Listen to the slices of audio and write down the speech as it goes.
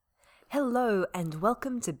Hello and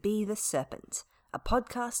welcome to Be the Serpent, a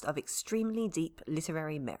podcast of extremely deep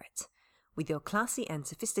literary merit, with your classy and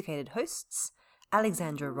sophisticated hosts,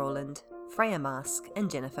 Alexandra Rowland, Freya Mask,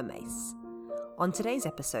 and Jennifer Mace. On today's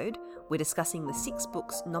episode, we're discussing the 6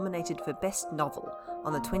 books nominated for Best Novel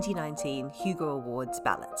on the 2019 Hugo Awards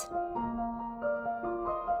ballot.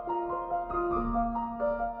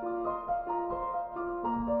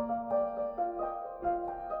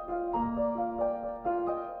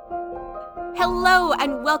 Hello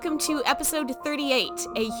and welcome to episode 38,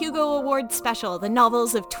 a Hugo Award special, the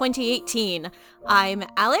novels of 2018. I'm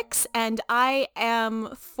Alex and I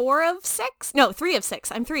am 3 of 6. I'm 3 of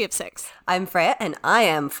 6. I'm Freya and I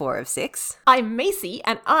am 4 of 6. I'm Macy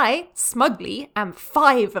and I, smugly, am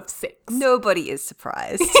 5 of 6. Nobody is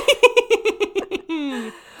surprised.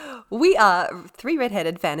 We are 3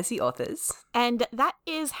 redheaded fantasy authors. And that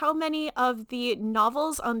is how many of the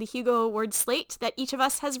novels on the Hugo Award slate that each of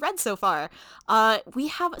us has read so far. We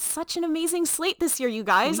have such an amazing slate this year, you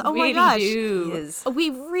guys. We my gosh. do.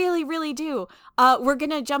 We really, really do. We're going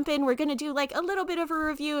to jump in. We're going to do like a little bit of a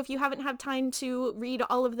review if you haven't had time to read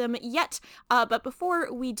all of them yet. But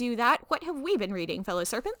before we do that, what have we been reading, fellow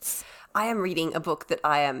serpents? I am reading a book that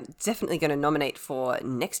I am definitely going to nominate for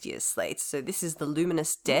next year's slate. So this is The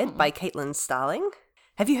Luminous Dead by Caitlin Starling.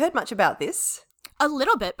 Have you heard much about this? A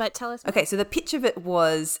little bit, but tell us more. Okay, so the pitch of it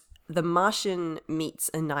was The Martian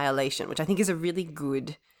meets Annihilation, which I think is a really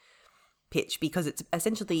good pitch because it's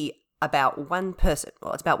essentially about one person.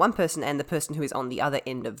 Well, it's about one person and the person who is on the other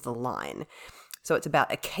end of the line. So it's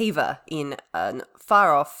about a caver in a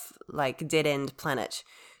far-off, like, dead-end planet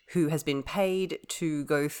who has been paid to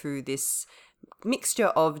go through this mixture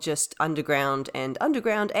of just underground and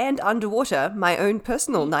underwater, my own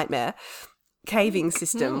personal nightmare, caving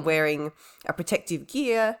system, wearing a protective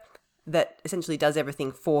gear that essentially does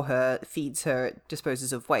everything for her, feeds her,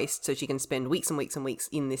 disposes of waste, so she can spend weeks and weeks and weeks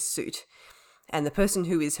in this suit. And the person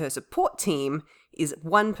who is her support team is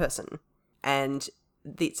one person. And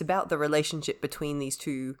it's about the relationship between these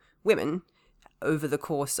two women over the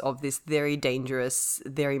course of this very dangerous,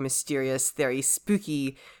 very mysterious, very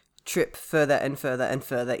spooky trip further and further and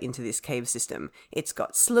further into this cave system. It's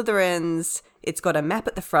got Slytherins. It's got a map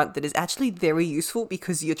at the front that is actually very useful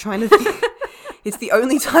because you're trying to think... It's the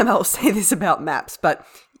only time I'll say this about maps, but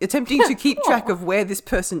attempting to keep track of where this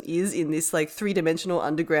person is in this like 3-dimensional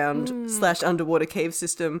underground / underwater cave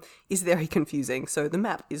system is very confusing. So the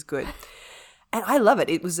map is good. And I love it.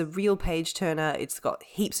 It was a real page turner. It's got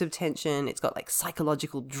heaps of tension. It's got like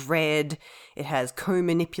psychological dread. It has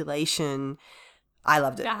co-manipulation. I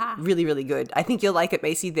loved it. Really, really good. I think you'll like it,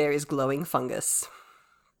 Macy. There is glowing fungus.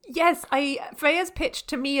 Yes, Freya's pitch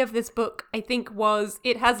to me of this book, I think, was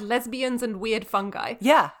it has lesbians and weird fungi.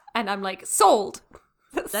 Yeah. And I'm like, sold.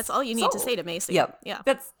 That's all you need to say to Macy. Yep. Yeah.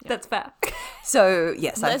 That's fair. So,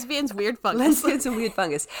 yes. Lesbians, weird fungus. Lesbians and weird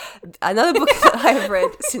fungus. Another book that I have read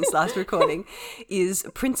since last recording is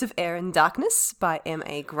Prince of Air and Darkness by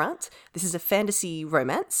M.A. Grant. This is a fantasy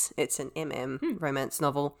romance. It's an M.M. romance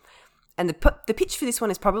novel. And the pitch for this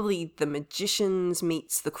one is probably The Magicians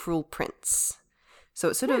meets The Cruel Prince. So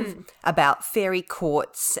it's sort of about fairy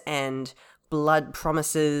courts and blood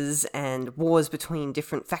promises and wars between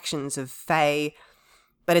different factions of fae.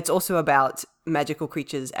 But it's also about magical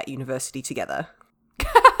creatures at university together.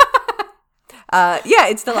 Yeah,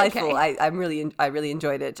 it's delightful. Okay. I really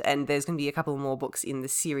enjoyed it. And there's going to be a couple more books in the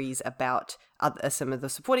series about some of the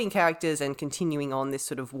supporting characters and continuing on this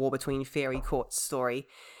sort of war between fairy courts story.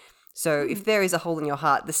 So if there is a hole in your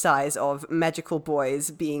heart the size of magical boys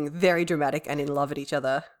being very dramatic and in love at each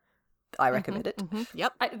other, I recommend it.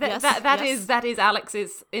 Yep. That is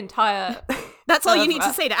Alex's entire... That's all you need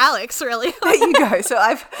to say to Alex, really. There you go. So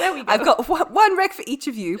I've go. got one rec for each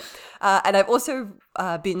of you, and I've also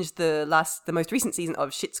binged the most recent season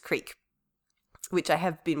of Schitt's Creek, which I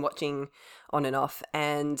have been watching on and off,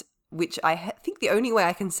 and which I think the only way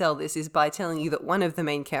I can sell this is by telling you that one of the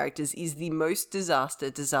main characters is the most disaster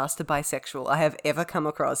bisexual I have ever come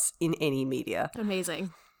across in any media.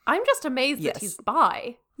 Amazing. I'm just amazed that he's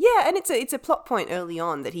bi. Yeah, and it's a plot point early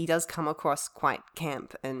on that he does come across quite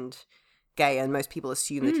camp and gay, and most people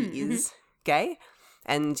assume that he is gay,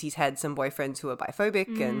 and he's had some boyfriends who are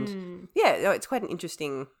biphobic, and it's quite an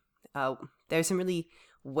interesting... there's some really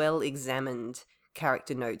well-examined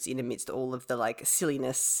character notes in amidst all of the like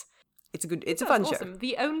silliness. It's a fun show.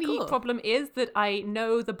 The only problem is that I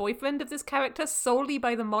know the boyfriend of this character solely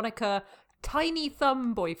by the moniker Tiny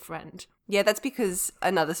Thumb Boyfriend. Yeah, that's because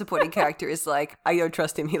another supporting character is like, I don't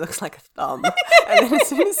trust him, he looks like a thumb. And then as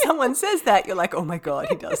soon as someone says that, you're like, oh my god,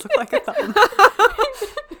 he does look like a thumb.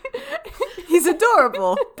 He's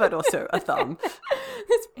adorable, but also a thumb.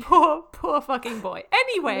 This poor fucking boy.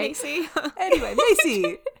 Anyway, Macy,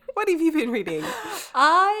 what have you been reading?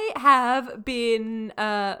 I have been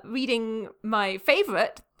reading my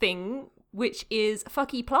favorite thing, which is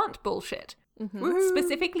fucky plant bullshit. Woohoo.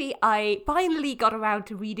 Specifically, I finally got around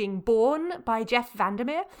to reading Born by Jeff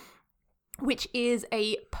Vandermeer, which is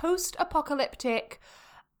a post-apocalyptic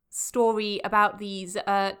story about these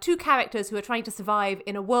two characters who are trying to survive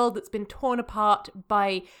in a world that's been torn apart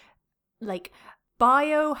by, like,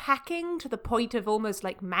 biohacking to the point of almost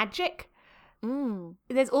like magic.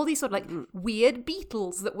 There's all these sort of like weird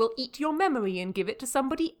beetles that will eat your memory and give it to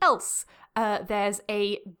somebody else. There's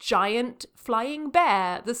a giant flying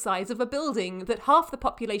bear the size of a building that half the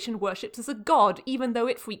population worships as a god, even though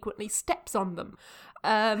it frequently steps on them.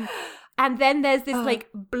 And then there's this like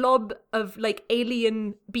blob of like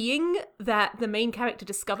alien being that the main character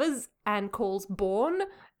discovers and calls Born,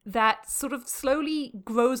 that sort of slowly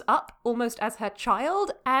grows up almost as her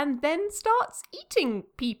child and then starts eating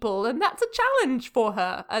people, and that's a challenge for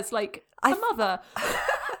her as like a mother.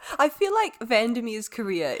 I feel like Vandermeer's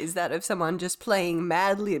career is that of someone just playing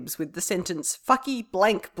Mad Libs with the sentence fucky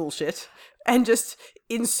blank bullshit and just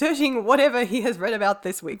inserting whatever he has read about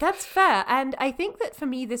this week. That's fair. And I think that for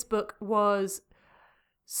me, this book was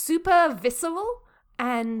super visceral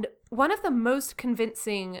and one of the most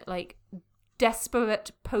convincing, like,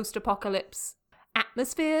 desperate post-apocalypse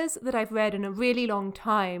atmospheres that I've read in a really long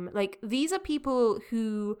time. Like, these are people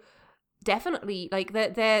who definitely, like,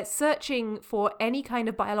 they're searching for any kind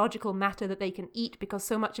of biological matter that they can eat because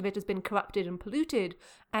so much of it has been corrupted and polluted,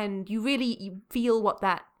 and you feel what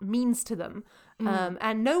that means to them.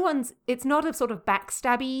 And it's not a sort of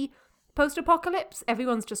backstabby post-apocalypse.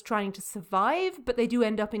 Everyone's just trying to survive, but they do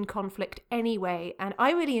end up in conflict anyway. And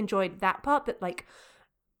I really enjoyed that part, that, like,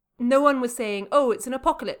 no one was saying, oh, it's an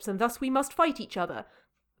apocalypse and thus we must fight each other,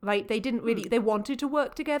 right? They didn't really, they wanted to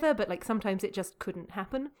work together, but like sometimes it just couldn't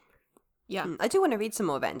happen. Yeah. I do want to read some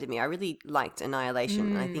more Vandermeer. I really liked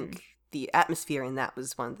Annihilation, and I think the atmosphere in that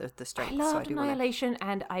was one of the strengths. I loved Annihilation,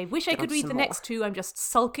 and I wish I could read the next two. I'm just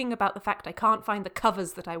sulking about the fact I can't find the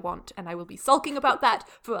covers that I want, and I will be sulking about that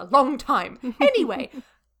for a long time. Anyway,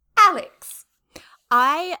 Alex.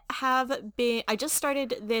 I just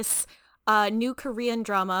started this new Korean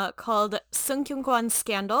drama called Sung Kyung-kwan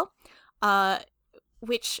Scandal,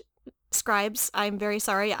 which scribes, I'm very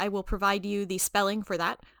sorry, I will provide you the spelling for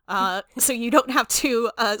that, so you don't have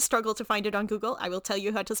to struggle to find it on Google. I will tell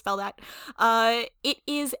you how to spell that. It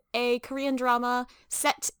is a Korean drama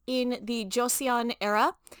set in the Joseon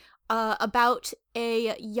era, about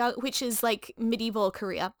a young, which is like medieval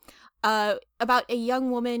Korea, about a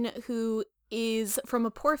young woman who is from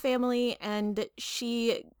a poor family, and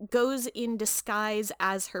she goes in disguise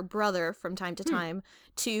as her brother from time to time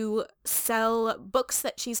to sell books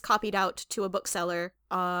that she's copied out to a bookseller,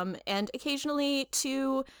 and occasionally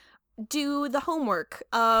to do the homework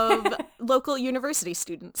of local university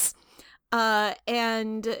students.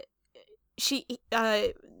 And she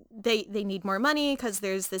they need more money because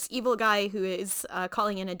there's this evil guy who is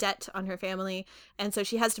calling in a debt on her family, and so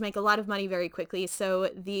she has to make a lot of money very quickly. So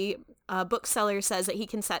the bookseller says that he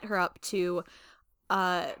can set her up to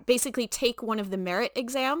basically take one of the merit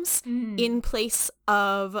exams in place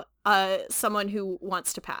of someone who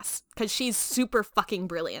wants to pass, because she's super fucking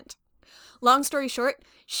brilliant. Long story short,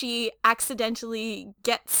 she accidentally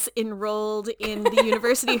gets enrolled in the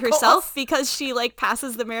university herself because she, like,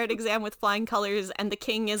 passes the merit exam with flying colors, and the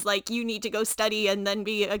king is like, you need to go study and then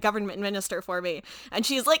be a government minister for me. And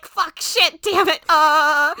she's like, fuck, shit, damn it.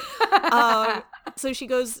 So she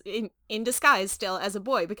goes in disguise still as a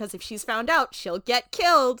boy, because if she's found out, she'll get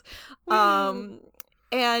killed. And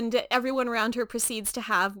everyone around her proceeds to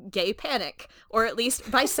have gay panic, or at least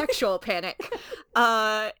bisexual panic.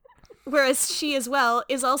 Whereas she as well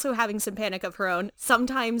is also having some panic of her own,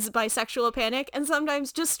 sometimes bisexual panic and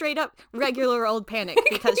sometimes just straight up regular old panic,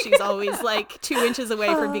 because she's always like 2 inches away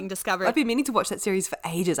from being discovered. I've been meaning to watch that series for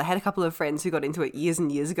ages. I had a couple of friends who got into it years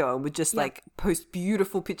and years ago and would just like post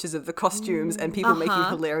beautiful pictures of the costumes and people making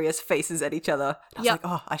hilarious faces at each other. I was like,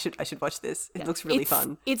 oh, I should watch this. It looks really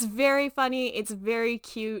fun. It's very funny. It's very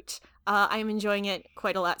cute. I'm enjoying it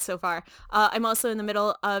quite a lot so far. I'm also in the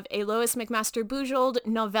middle of a Lois McMaster Bujold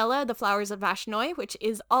novella, The Flowers of Vashnoy, which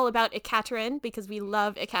is all about Ekaterin, because we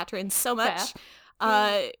love Ekaterin so much.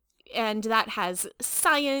 And that has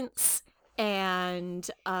science and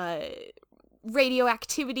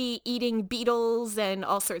radioactivity, eating beetles, and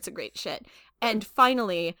all sorts of great shit. And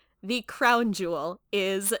finally, the crown jewel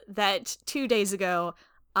is that 2 days ago,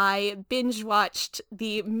 I binge-watched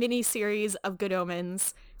the miniseries of Good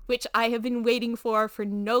Omens, which I have been waiting for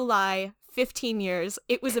no lie, 15 years.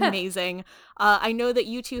 It was amazing. I know that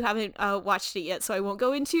you two haven't watched it yet, so I won't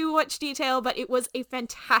go into much detail, but it was a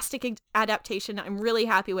fantastic adaptation. I'm really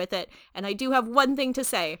happy with it. And I do have one thing to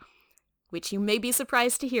say, which you may be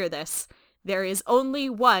surprised to hear this. There is only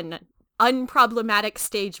one unproblematic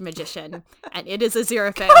stage magician, and it is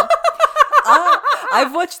Aziraphale.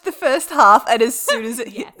 I've watched the first half, and as soon as it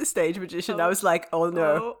hit the stage magician, I was like, oh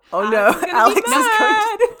no, Alex is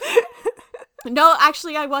going to... No,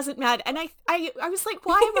 actually, I wasn't mad. And I was like,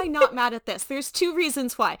 why am I not mad at this? There's two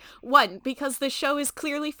reasons why. One, because the show is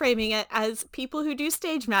clearly framing it as people who do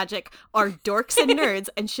stage magic are dorks and nerds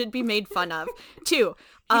and should be made fun of. Two,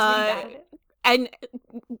 and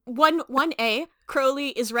one A, Crowley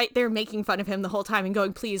is right there making fun of him the whole time and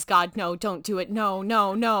going, please, God, no, don't do it. No.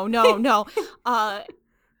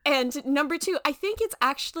 And number two, I think it's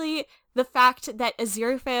actually the fact that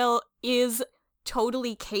Aziraphale is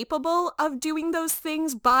totally capable of doing those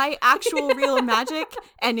things by actual real magic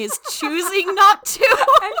and is choosing not to.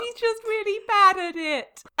 And he's just really bad at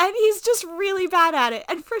it.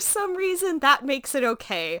 And for some reason, that makes it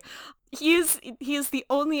okay. He is the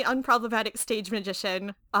only unproblematic stage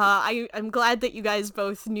magician. I'm glad that you guys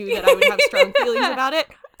both knew that I would have strong feelings about it,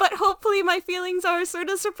 but hopefully my feelings are sort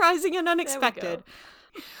of surprising and unexpected.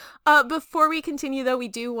 Before we continue, though, we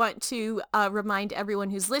do want to remind everyone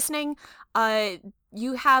who's listening,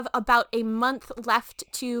 you have about a month left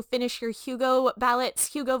to finish your Hugo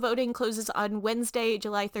ballots. Hugo voting closes on Wednesday,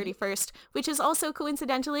 July 31st, which is also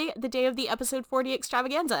coincidentally the day of the episode 40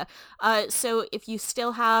 extravaganza. So if you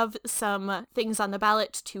still have some things on the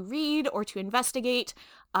ballot to read or to investigate,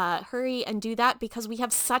 hurry and do that, because we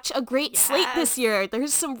have such a great slate this year.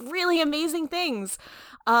 There's some really amazing things.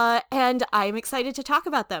 And I'm excited to talk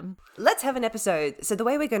about them. Let's have an episode. So the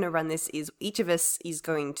way we're going to run this is each of us is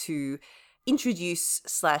going to introduce /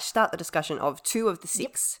 start the discussion of 2 of the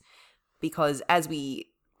 6, because as we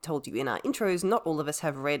told you in our intros, not all of us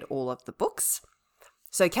have read all of the books.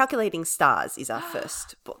 So Calculating Stars is our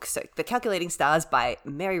first book. So The Calculating Stars by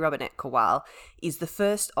Mary Robinette Kowal is the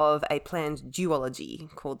first of a planned duology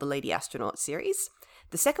called the Lady Astronaut series.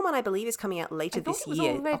 The second one, I believe, is coming out later this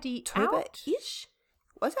year. Already October-ish?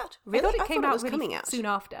 Was that? Really? I thought it came out was really coming out soon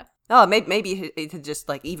after. Oh, maybe it had just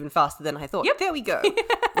like even faster than I thought. Yep. There we go.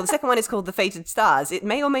 Well, the second one is called The Fated Stars. It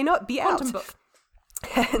may or may not be Quantum out. book.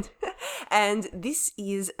 And this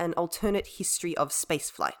is an alternate history of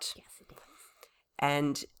spaceflight. Yes, it is.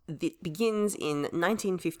 And it begins in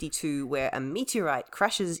 1952, where a meteorite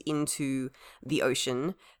crashes into the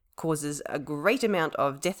ocean, causes a great amount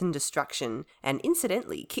of death and destruction, and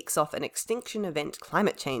incidentally kicks off an extinction event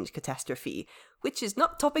climate change catastrophe, which is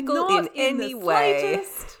not topical in any way.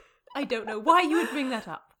 Slightest. I don't know why you would bring that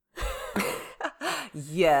up.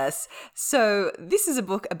 Yes. So this is a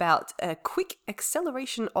book about a quick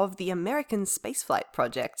acceleration of the American spaceflight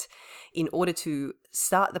project in order to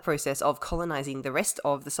start the process of colonizing the rest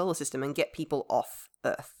of the solar system and get people off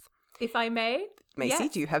Earth. If I may. Macy,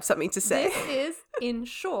 yes, do you have something to say? This is, in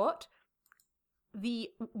short, the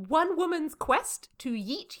one woman's quest to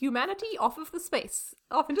yeet humanity off into space.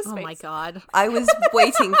 Oh my God. I was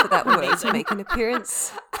waiting for that word to make an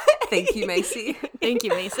appearance. Thank you, Macy. Thank you,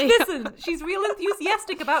 Macy. Listen, she's real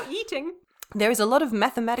enthusiastic about yeeting. There is a lot of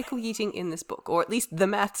mathematical yeeting in this book, or at least the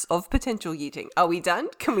maths of potential yeeting. Are we done?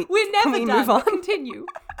 We're never done. Move on? Continue.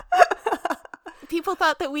 People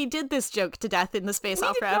thought that we did this joke to death in the space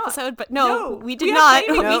opera not. episode, but no, we did we not.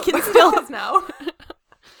 Are We can still now.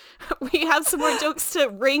 we have some more jokes to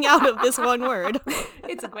wring out of this one word.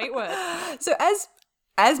 It's a great word. So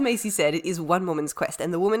as Macy said, it is one woman's quest,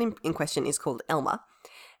 and the woman in question is called Elma,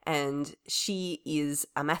 and she is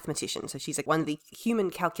a mathematician. So she's like one of the human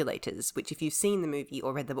calculators, which if you've seen the movie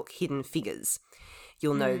or read the book Hidden Figures,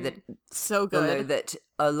 you'll know that So you'll know good. that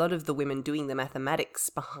a lot of the women doing the mathematics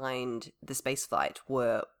behind the spaceflight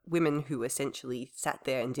were women who essentially sat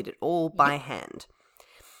there and did it all by hand.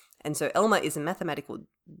 And so Elma is a mathematical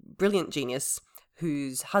brilliant genius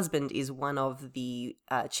whose husband is one of the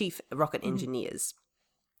chief rocket engineers.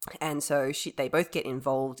 And so they both get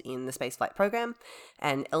involved in the spaceflight program,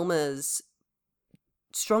 and Elma's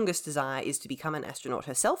strongest desire is to become an astronaut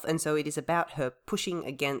herself, and so it is about her pushing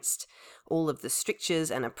against all of the strictures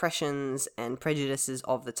and oppressions and prejudices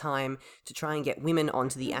of the time to try and get women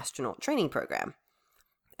onto the astronaut training program.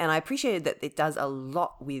 And I appreciated that it does a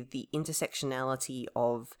lot with the intersectionality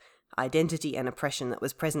of identity and oppression that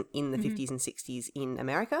was present in the 50s and 60s in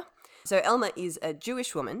America. So Elma is a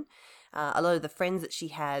Jewish woman. A lot of the friends that she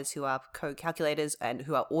has who are co-calculators and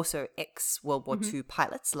who are also ex-World War II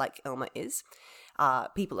pilots, like Elma is, are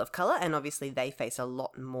people of color, and obviously they face a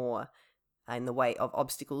lot more in the way of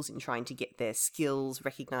obstacles in trying to get their skills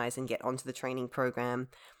recognized and get onto the training program.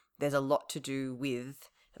 There's a lot to do with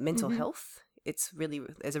mental health.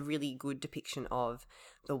 There's a really good depiction of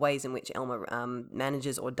the ways in which Elma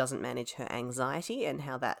manages or doesn't manage her anxiety and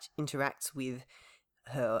how that interacts with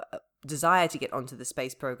her desire to get onto the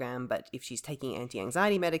space program. But if she's taking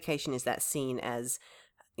anti-anxiety medication, is that seen as,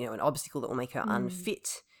 an obstacle that will make her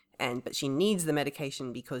unfit? But she needs the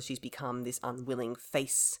medication because she's become this unwilling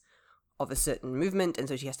face of a certain movement, and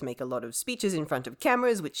so she has to make a lot of speeches in front of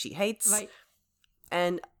cameras, which she hates. Right.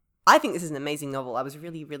 And I think this is an amazing novel. I was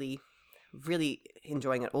really, really, really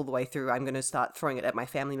enjoying it all the way through. I'm going to start throwing it at my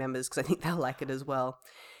family members because I think they'll like it as well.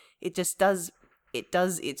 It just does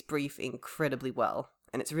its brief incredibly well,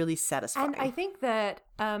 and it's really satisfying. And I think that,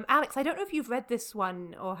 Alex, I don't know if you've read this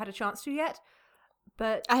one or had a chance to yet,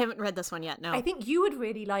 but I haven't read this one yet, no. I think you would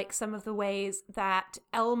really like some of the ways that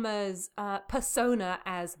Elma's persona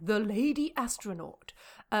as the Lady Astronaut,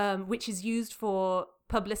 which is used for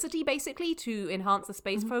publicity, basically, to enhance the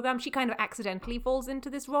space program. She kind of accidentally falls into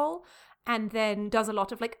this role and then does a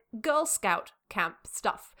lot of, Girl Scout camp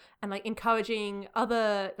stuff and, encouraging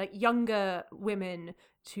other, younger women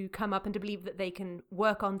to come up and to believe that they can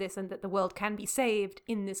work on this and that the world can be saved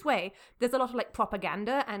in this way. There's a lot of,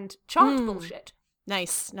 propaganda and chant bullshit.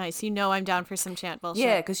 Nice. I'm down for some chant bullshit.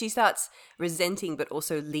 Yeah, because she starts resenting but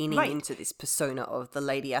also leaning into this persona of the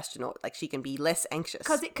Lady Astronaut. She can be less anxious.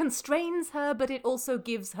 Because it constrains her, but it also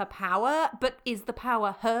gives her power. But is the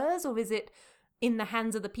power hers, or is it in the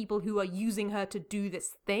hands of the people who are using her to do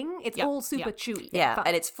this thing? It's all super chewy. Yeah, fun.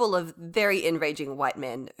 and it's full of very enraging white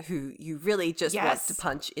men who you really just want to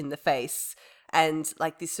punch in the face. And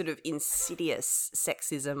this sort of insidious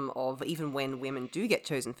sexism of even when women do get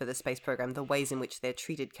chosen for the space program, the ways in which they're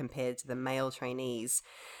treated compared to the male trainees,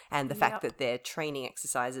 and the fact that their training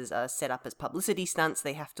exercises are set up as publicity stunts.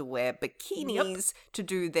 They have to wear bikinis to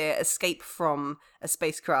do their escape from a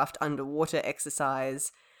spacecraft underwater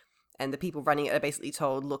exercise. And the people running it are basically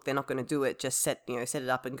told, look, they're not going to do it. Just set it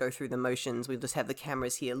up and go through the motions. We'll just have the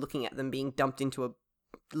cameras here looking at them being dumped into a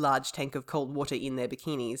large tank of cold water in their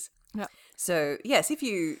bikinis. Yeah. So, yes, if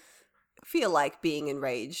you feel like being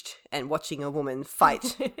enraged and watching a woman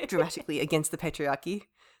fight dramatically against the patriarchy,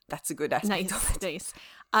 that's a good aspect of it. Nice.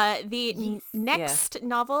 The next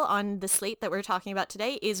novel on the slate that we're talking about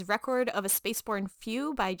today is Record of a Spaceborne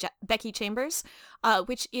Few by Becky Chambers,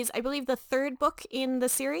 which is, I believe, the third book in the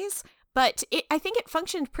series. But I think it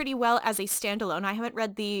functioned pretty well as a standalone. I haven't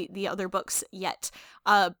read the other books yet,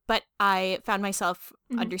 but I found myself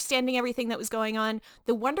understanding everything that was going on.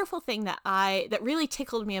 The wonderful thing that really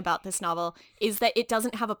tickled me about this novel is that it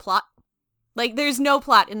doesn't have a plot. There's no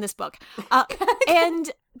plot in this book.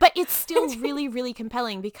 But it's still really, really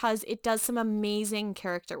compelling because it does some amazing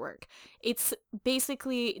character work. It's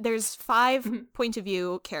basically, there's 5 point of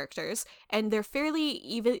view characters, and they're fairly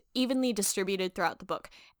evenly distributed throughout the book.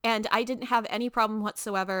 And I didn't have any problem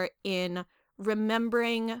whatsoever in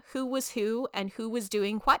remembering who was who and who was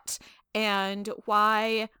doing what, and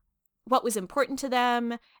what was important to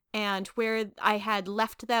them, and where I had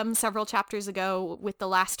left them several chapters ago with the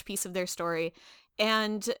last piece of their story.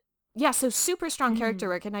 And yeah, so super strong character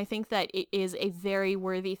work, and I think that it is a very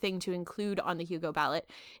worthy thing to include on the Hugo ballot.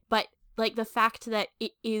 But the fact that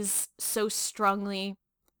it is so strongly,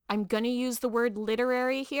 I'm gonna use the word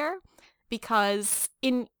literary here, because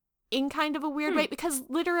in kind of a weird way, because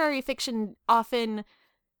literary fiction often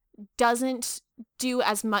doesn't do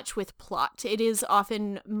as much with plot. It is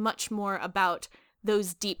often much more about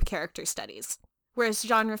those deep character studies, whereas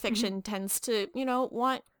genre fiction tends to,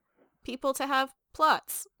 want people to have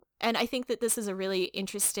plots. And I think that this is a really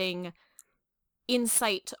interesting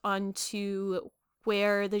insight onto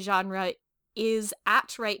where the genre is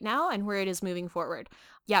at right now and where it is moving forward.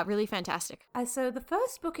 Yeah, really fantastic. So the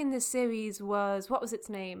first book in this series was, what was its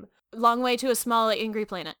name? Long Way to a Small Angry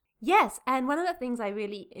Planet. Yes, and one of the things I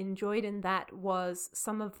really enjoyed in that was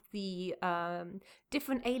some of the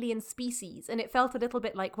different alien species, and it felt a little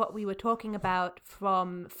bit like what we were talking about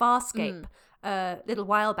from Farscape a little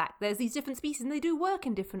while back. There's these different species, and they do work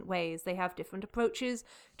in different ways. They have different approaches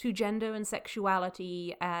to gender and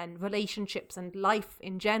sexuality and relationships and life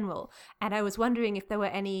in general, and I was wondering if there were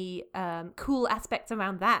any cool aspects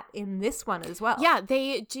around that in this one as well. Yeah,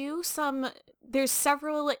 they do there's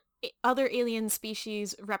several other alien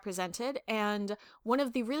species represented, and one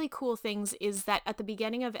of the really cool things is that at the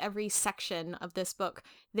beginning of every section of this book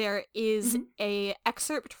there is a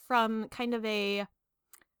excerpt from kind of a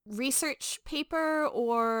research paper,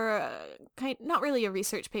 or not really a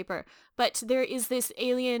research paper, but there is this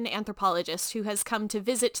alien anthropologist who has come to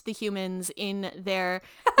visit the humans in their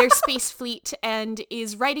space fleet and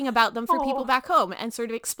is writing about them for people back home and sort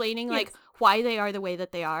of explaining like why they are the way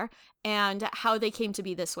that they are and how they came to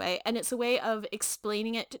be this way. And it's a way of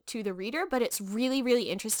explaining it to the reader, but it's really, really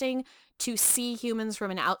interesting to see humans from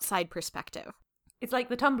an outside perspective. It's like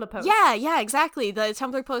the Tumblr post. Yeah, exactly. The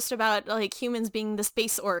Tumblr post about like humans being the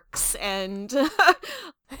space orcs and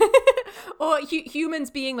or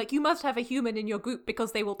humans being like, you must have a human in your group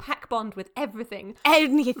because they will pack bond with everything.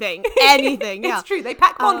 anything. Yeah. It's true. They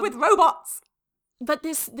pack bond with robots. But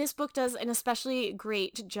this book does an especially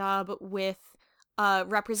great job with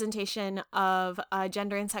representation of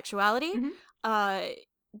gender and sexuality.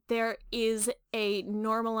 There is a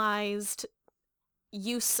normalized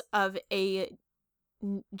use of a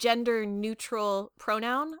gender neutral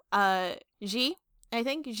pronoun, G, I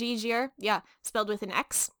think, Gier, spelled with an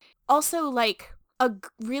X. Also, like,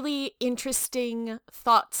 really interesting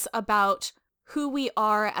thoughts about who we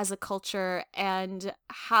are as a culture and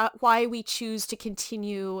why we choose to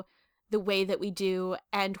continue the way that we do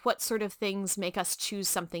and what sort of things make us choose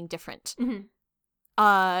something different.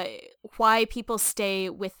 Why people stay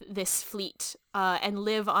with this fleet and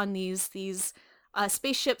live on these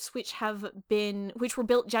spaceships which were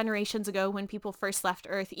built generations ago when people first left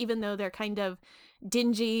Earth, even though they're kind of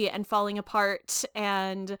dingy and falling apart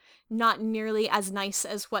and not nearly as nice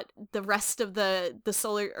as what the rest of the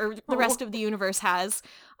solar or the rest of the universe has.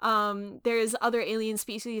 There's other alien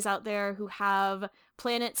species out there who have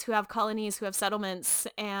planets, who have colonies, who have settlements,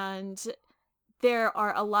 and there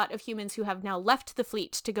are a lot of humans who have now left the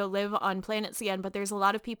fleet to go live on planets again, but there's a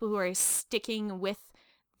lot of people who are sticking with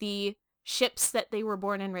the ships that they were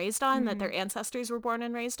born and raised on, that their ancestors were born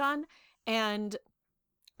and raised on. And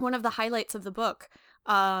one of the highlights of the book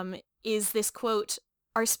is this quote,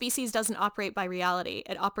 "Our species doesn't operate by reality.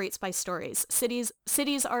 It operates by stories. Cities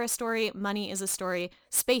are a story. Money is a story.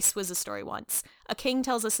 Space was a story once. A king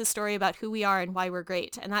tells us a story about who we are and why we're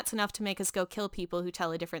great. And that's enough to make us go kill people who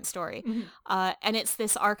tell a different story." And it's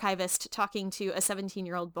this archivist talking to a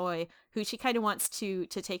 17-year-old boy who she kind of wants to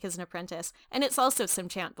take as an apprentice. And it's also some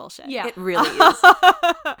chant bullshit. Yeah. It really is.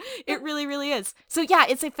 It really, really is. So yeah,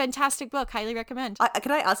 it's a fantastic book. Highly recommend.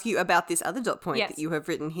 Can I ask you about this other dot point Yes. that you have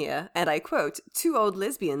written here? And I quote, "Two old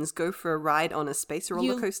lesbians go for a ride on a space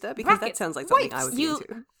roller coaster," because that brackets, sounds like something I would be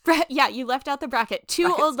into. Yeah, you left out the bracket. Two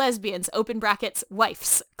Brackets. old lesbians, open brackets,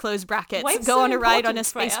 wifes, close brackets, Wifes go are on a ride on a important,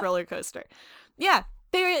 space Freya. roller coaster. Yeah,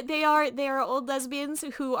 they are old lesbians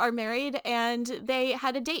who are married, and they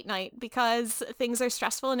had a date night because things are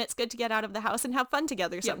stressful and it's good to get out of the house and have fun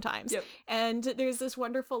together sometimes. yep. And there's this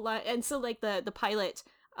wonderful line, and so like the pilot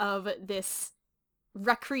of this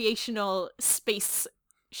recreational space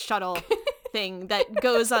shuttle thing that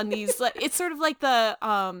goes on these, it's sort of like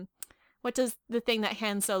the what does the thing that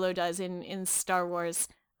Han Solo does in Star Wars,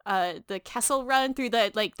 the Kessel Run through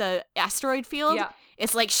the asteroid field? Yeah.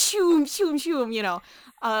 It's like shoom, shoom, shoom, you know,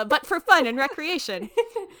 but for fun and recreation.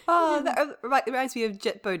 Oh, that reminds me of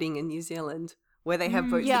jet boating in New Zealand, where they have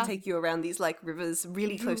boats yeah. that take you around these like rivers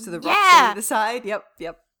really close to the rocks Yeah. on either side. Yep.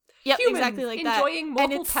 Yep, Humans exactly like that. enjoying And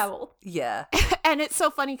mortal it's- peril. Yeah. And it's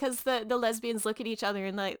so funny because the lesbians look at each other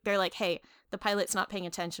and they're like, "Hey, the pilot's not paying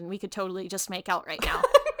attention. We could totally just make out right now."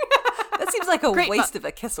 That seems like a Great waste of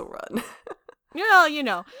a Kessel Run. Well, you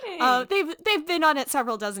know, Hey. they've been on it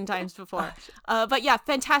several dozen times before. But yeah,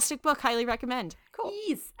 fantastic book. Highly recommend. Cool.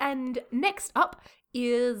 Yes. And next up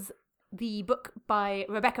is the book by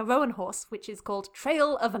Rebecca Roanhorse, which is called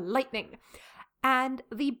Trail of Lightning. And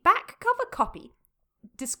the back cover copy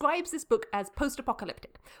describes this book as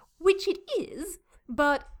post-apocalyptic, which it is,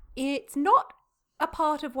 but it's not a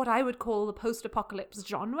part of what I would call the post-apocalypse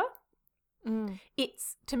genre.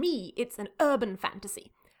 To me, it's an urban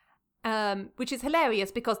fantasy. Which is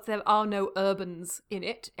hilarious because there are no urbans in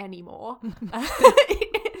it anymore.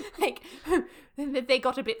 Like, they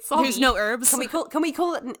got a bit soggy. There's no herbs. Can we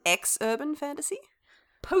call it an ex-urban fantasy?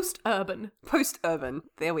 Post-urban. Post-urban.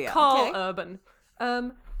 There we are. Carl Okay. Urban.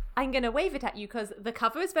 I'm going to wave it at you because the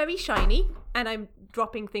cover is very shiny and I'm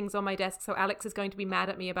dropping things on my desk, so Alex is going to be mad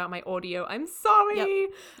at me about my audio. I'm sorry. Yep.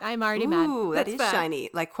 I'm already mad. Ooh, that That's is fair. shiny.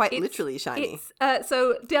 Like quite It's- literally shiny.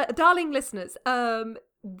 So, darling listeners,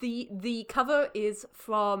 the cover is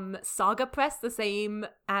from Saga Press, the same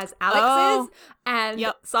as Alex's, and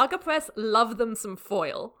Yep. Saga Press love them some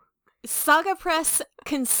foil. Saga Press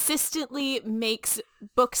consistently makes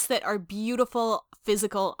books that are beautiful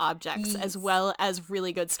physical objects as well as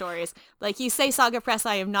really good stories. Like you say Saga Press,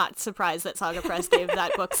 I am not surprised that Saga Press gave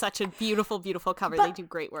that book such a beautiful, beautiful cover. They do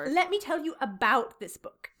great work. Let me tell you about this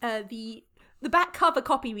book. The back cover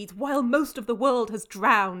copy reads, "While most of the world has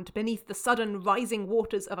drowned beneath the sudden rising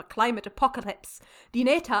waters of a climate apocalypse,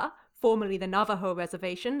 Dineta, formerly the Navajo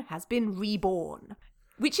Reservation, has been reborn."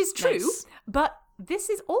 Which is true, Nice. but this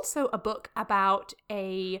is also a book about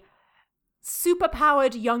a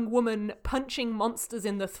superpowered young woman punching monsters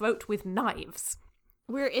in the throat with knives.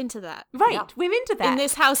 We're into that. Right, Yeah. we're into that. In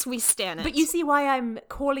this house, we stand it. But you see why I'm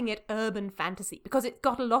calling it urban fantasy, because it's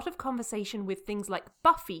got a lot of conversation with things like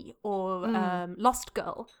Buffy or Lost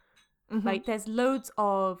Girl. Right? There's loads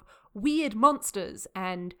of weird monsters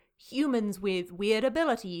and humans with weird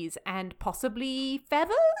abilities and possibly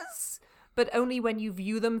feathers, but only when you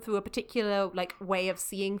view them through a particular like way of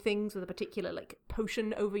seeing things with a particular like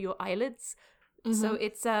potion over your eyelids. So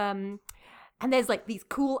it's and there's like these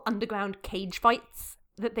cool underground cage fights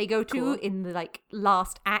that they go to in the like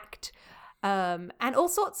last act, and all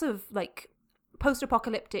sorts of like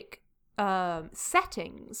post-apocalyptic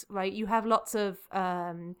settings, right? You have lots of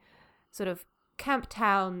sort of camp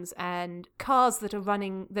towns and cars that have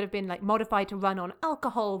been like modified to run on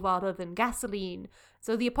alcohol rather than gasoline.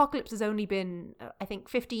 So the apocalypse has only been I think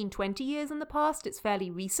 15-20 years in the past. It's fairly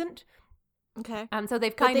recent. Okay. So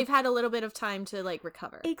they've But kind they've of had a little bit of time to like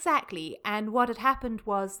recover. exactly. And what had happened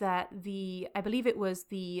was that I believe it was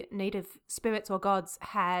the native spirits or gods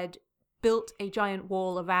had built a giant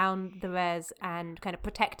wall around the res and kind of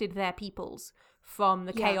protected their peoples from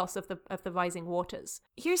the chaos of the rising waters.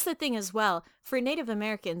 Here's the thing as well. For Native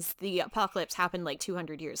Americans, the apocalypse happened like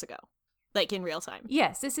 200 years ago. Like in real time.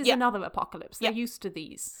 Yes, this is Yeah. another apocalypse. They're Yeah. used to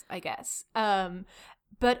these, I guess.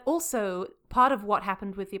 But also, part of what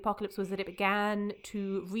happened with the apocalypse was that it began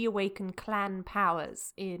to reawaken clan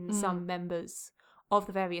powers in some members of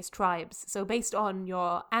the various tribes. So based on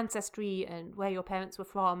your ancestry and where your parents were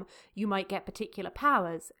from, you might get particular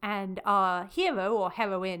powers. And our hero or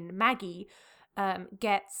heroine, Maggie,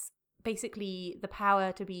 gets basically the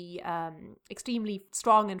power to be extremely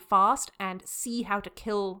strong and fast and see how to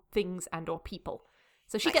kill things and or people.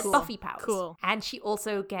 So she gets Cool. Buffy powers. Cool. And she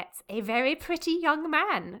also gets a very pretty young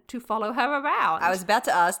man to follow her around. I was about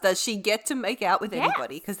to ask, does she get to make out with Yes.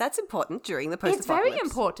 anybody? Because that's important during the It's post-apocalypse. very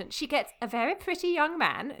important. She gets a very pretty young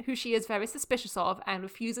man who she is very suspicious of and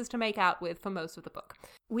refuses to make out with for most of the book.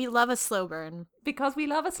 We love a slow burn. Because we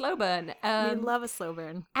love a slow burn. We love a slow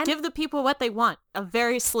burn. and- Give the people what they want. A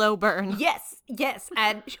very slow burn. Yes, yes.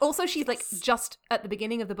 And also she's like just at the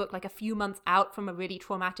beginning of the book, like a few months out from a really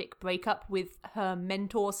traumatic breakup with her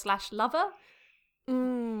mentor/lover.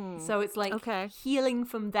 So it's like Okay. healing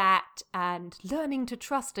from that and learning to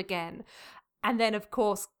trust again. And then of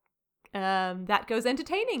course, that goes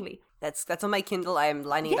entertainingly. That's on my Kindle. I am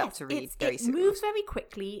lining it up to read very it soon. moves very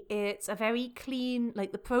quickly. It's a very clean,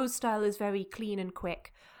 like the prose style is very clean and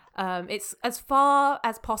quick. It's as far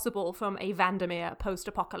as possible from a Vandermeer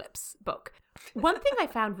post-apocalypse book. One thing I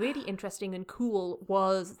found really interesting and cool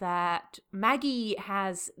was that Maggie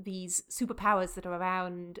has these superpowers that are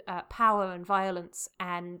around power and violence,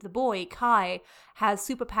 and the boy, Kai, has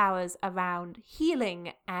superpowers around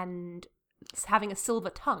healing and having a silver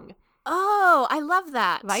tongue, Oh, I love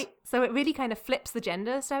that. right? So it really kind of flips the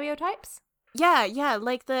gender stereotypes. Yeah,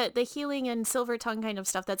 like the healing and silver tongue kind of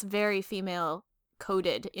stuff that's very female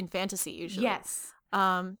coded in fantasy usually. Yes.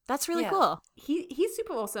 That's really Yeah. cool. He's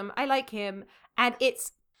super awesome. I like him. And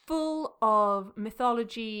it's full of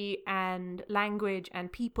mythology and language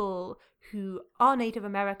and people who are Native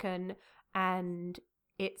American. And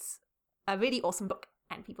it's a really awesome book.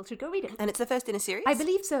 And people should go read it. And it's the first in a series? I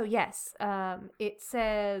believe so, yes. It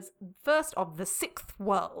says first of the Sixth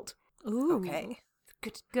World. Ooh. Okay.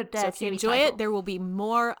 Good So if you series enjoy title. it, there will be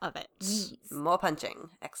more of it. Yes. More punching.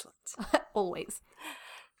 Excellent. Always.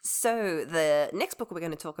 So the next book we're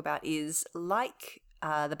going to talk about is like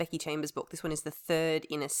the Becky Chambers book. This one is the third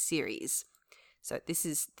in a series. So this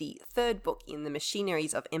is the third book in the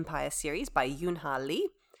Machineries of Empire series by Yoon-Ha Lee.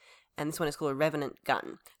 And this one is called Revenant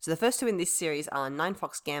Gun. So the first two in this series are Nine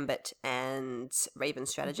Fox Gambit and Raven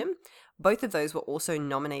Stratagem. Both of those were also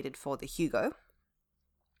nominated for the Hugo,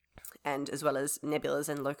 and as well as Nebulas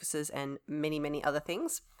and Locuses and many, many other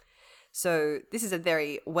things. So this is a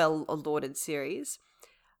very well-lauded series.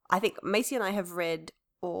 I think Macy and I have read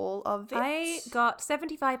all of it. I got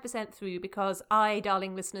 75% through because I,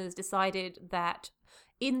 darling listeners, decided that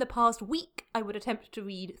in the past week I would attempt to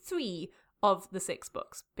read 3 of the 6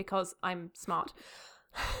 books because I'm smart.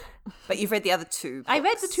 But you've read the other two. I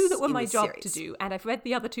read the 2 that were in my this job series. to do, and I've read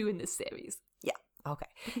the other 2 in this series. Yeah.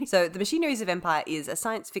 Okay. So The Machineries of Empire is a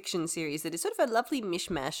science fiction series that is sort of a lovely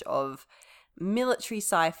mishmash of military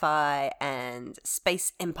sci-fi and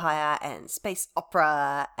space empire and space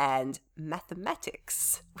opera and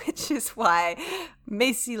mathematics, which is why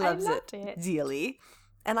Macy loves it. dearly.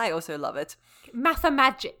 And I also love it.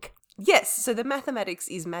 Mathemagic. Yes, so the mathematics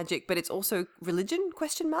is magic, but it's also religion,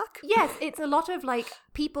 question mark? Yes, it's a lot of like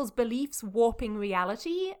people's beliefs warping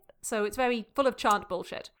reality. So it's very full of chant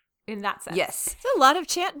bullshit in that sense. Yes. There's a lot of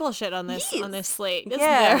chant bullshit on this slate, isn't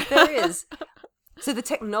Yeah, there? there is. So the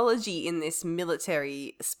technology in this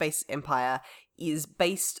military space empire is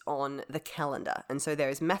based on the calendar. And so there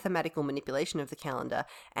is mathematical manipulation of the calendar,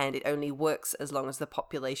 and it only works as long as the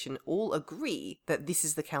population all agree that this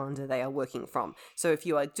is the calendar they are working from. So if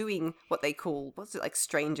you are doing what they call, like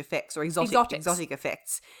strange effects or exotic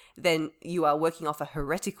effects, then you are working off a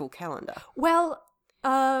heretical calendar. Well,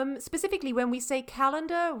 specifically when we say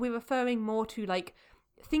calendar, we're referring more to like,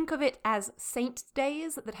 think of it as saint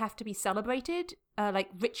days that have to be celebrated, like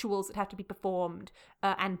rituals that have to be performed,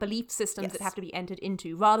 and belief systems that have to be entered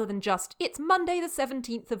into, rather than just, it's Monday the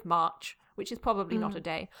 17th of March, which is probably not a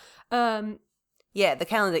day. Yeah, the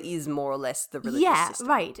calendar is more or less the religious system.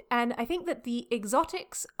 Right. And I think that the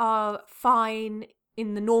exotics are fine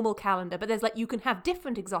in the normal calendar, but there's like, you can have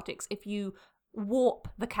different exotics if you warp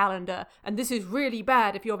the calendar, and this is really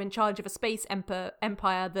bad if you're in charge of a space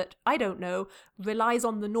empire that, I don't know, relies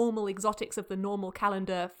on the normal exotics of the normal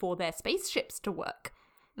calendar for their spaceships to work.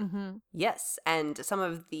 Mm-hmm. Yes, and some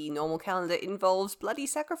of the normal calendar involves bloody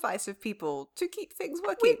sacrifice of people to keep things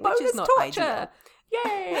working, which is not torture. ideal.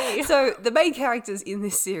 Yay! So the main characters in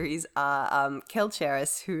this series are Kel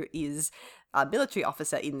Cheris, who is a military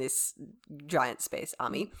officer in this giant space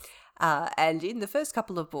army. And in the first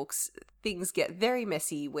couple of books, things get very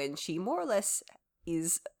messy when she more or less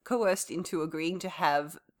is coerced into agreeing to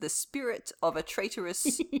have the spirit of a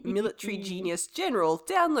traitorous military genius general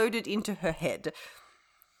downloaded into her head.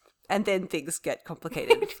 And then things get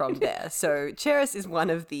complicated from there. So Cheris is one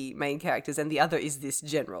of the main characters, and the other is this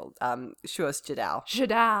general, Shurs Jadao.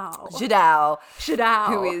 Jadao.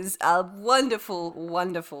 Who is a wonderful,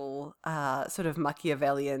 wonderful sort of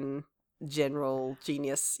Machiavellian general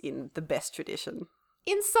genius in the best tradition.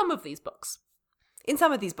 In some of these books. In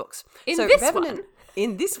some of these books.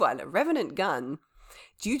 In this one, Revenant Gun,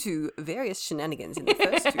 due to various shenanigans in the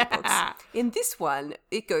first two books, in this one,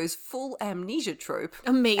 it goes full amnesia trope.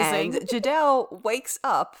 Amazing. And Jadao wakes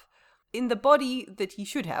up in the body that he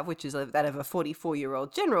should have, which is that of a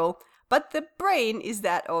 44-year-old general, but the brain is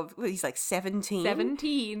that of, he's like 17.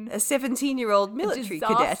 17. A 17-year-old military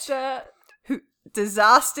cadet.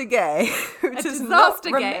 Disaster gay, who does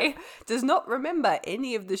not remember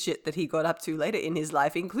any of the shit that he got up to later in his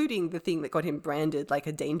life, including the thing that got him branded like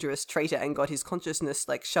a dangerous traitor and got his consciousness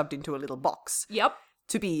like shoved into a little box. Yep.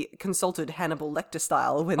 To be consulted Hannibal Lecter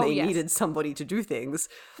style when they needed somebody to do things.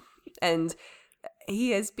 And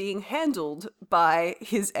he is being handled by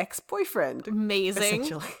his ex-boyfriend. Amazing.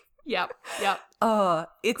 Essentially. Yep. Oh,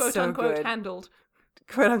 it's quote so unquote good. handled.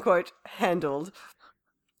 Quote unquote handled.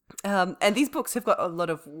 And these books have got a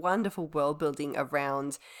lot of wonderful world building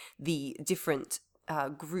around the different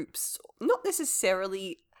groups. Not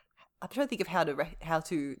necessarily. I'm trying to think of how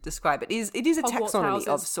to describe it. It is a Hogwarts taxonomy houses.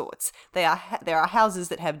 of sorts. There are houses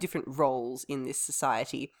that have different roles in this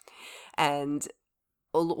society, and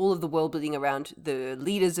all of the world building around the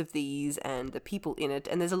leaders of these and the people in it.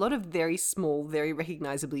 And there's a lot of very small, very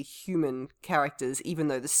recognizably human characters, even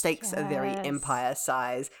though the stakes are very empire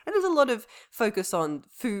size. And there's a lot of focus on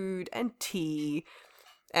food and tea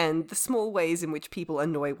and the small ways in which people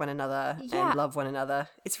annoy one another and love one another.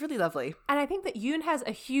 It's really lovely. And I think that Yoon has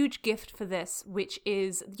a huge gift for this, which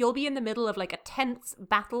is you'll be in the middle of like a tense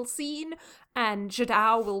battle scene, and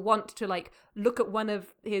Jadao will want to like look at one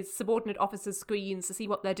of his subordinate officers' screens to see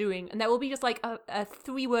what they're doing, and there will be just like a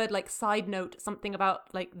 3-word like side note, something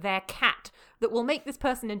about like their cat, that will make this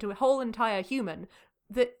person into a whole entire human.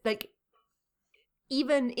 That like,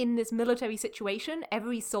 even in this military situation,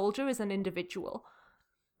 every soldier is an individual.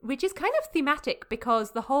 Which is kind of thematic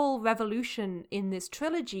because the whole revolution in this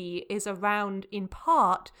trilogy is around, in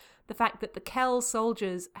part, the fact that the Kel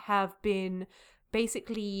soldiers have been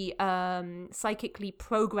basically psychically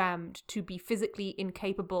programmed to be physically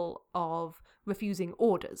incapable of refusing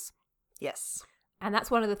orders. Yes. And that's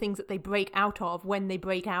one of the things that they break out of when they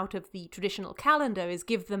break out of the traditional calendar, is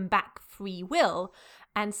give them back free will.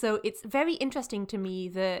 And so it's very interesting to me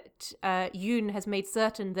that Yoon has made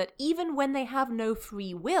certain that even when they have no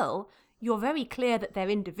free will, you're very clear that they're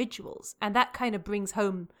individuals. And that kind of brings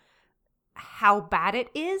home how bad it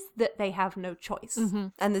is that they have no choice. Mm-hmm.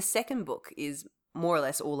 And the second book is more or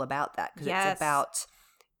less all about that, because Yes. it's about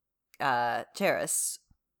Cheris,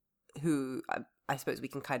 who I suppose we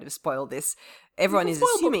can kind of spoil this. Everyone can is spoil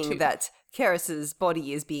book assuming 2. that Cheris's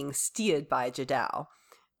body is being steered by Jadao.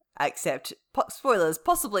 Except, spoilers,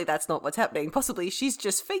 possibly that's not what's happening. Possibly she's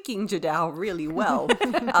just faking Jadao really well.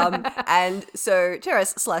 And so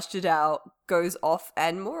Cheris / Jadao goes off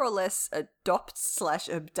and more or less adopts /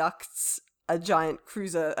 abducts a giant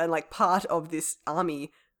cruiser and like part of this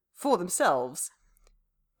army for themselves.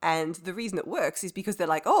 And the reason it works is because they're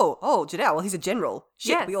like, oh, Jadao, well, he's a general. Shit,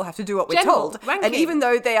 Yes. we all have to do what we're General, told. ranking. And even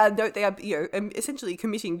though they are essentially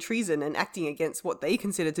committing treason and acting against what they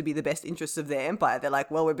consider to be the best interests of their empire, they're like,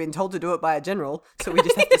 well, we've been told to do it by a general, so we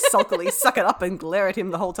just have to sulkily suck it up and glare at him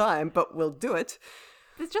the whole time, but we'll do it.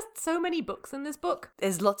 There's just so many books in this book.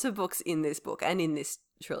 There's lots of books in this book and in this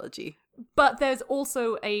trilogy. But there's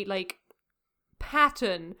also a, like,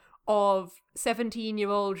 pattern of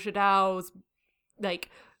 17-year-old Jadao's, like,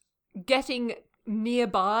 getting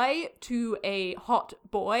nearby to a hot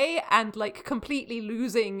boy and, like, completely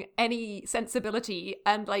losing any sensibility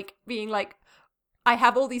and, like, being like, I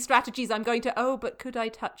have all these strategies, I'm going to, but could I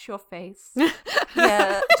touch your face?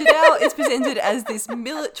 Yeah, Jadao is presented as this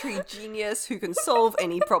military genius who can solve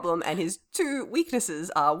any problem, and his two weaknesses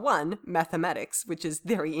are, one, mathematics, which is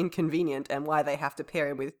very inconvenient and why they have to pair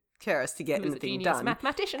him with Cheris to get Who's a anything genius done.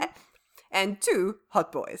 mathematician. And two, hot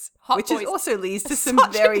boys, Hot which boys. also leads to some Such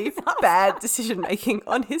a very disaster. bad decision-making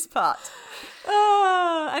on his part.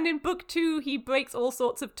 And in book 2, he breaks all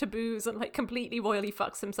sorts of taboos and, like, completely royally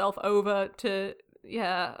fucks himself over to,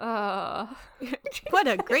 What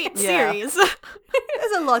a great Yeah. series.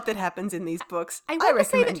 There's a lot that happens in these books. I want to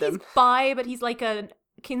say recommend that he's them. bi, but he's like a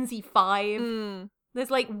Kinsey 5. Mm.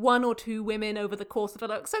 There's like 1 or 2 women over the course of a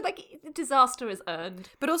look. So, like, disaster is earned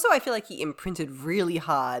But also I feel like he imprinted really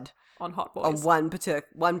hard on Hot on Boys.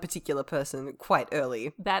 one particular person quite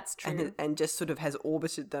early. That's true. And just sort of has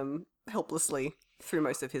orbited them helplessly through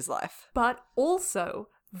most of his life. But also,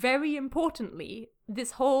 very importantly,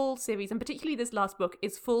 this whole series, and particularly this last book,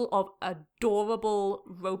 is full of adorable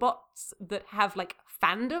robots that have, like,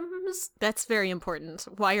 fandoms. That's very important.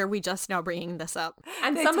 Why are we just now bringing this up?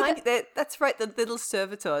 And They're some of tiny, that's right, the little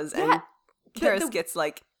servitors, Yeah, and Cheris the- gets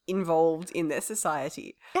like involved in their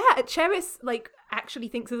society. Yeah, Cheris, like, actually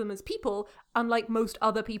thinks of them as people, unlike most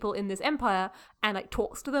other people in this empire, and, like,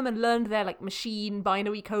 talks to them and learned their, like, machine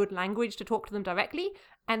binary code language to talk to them directly.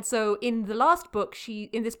 And so in the last book,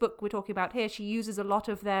 in this book we're talking about here, she uses a lot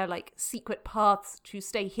of their, like, secret paths to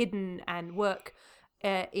stay hidden and work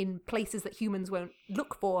in places that humans won't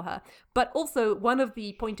look for her. But also, one of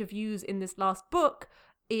the point of views in this last book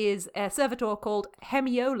is a servitor called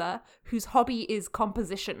Hemiola, whose hobby is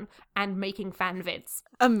composition and making fan vids.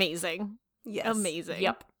 Amazing. Yes. Amazing.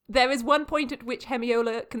 Yep. There is one point at which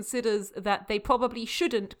Hemiola considers that they probably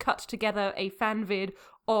shouldn't cut together a fan vid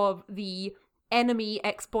of the enemy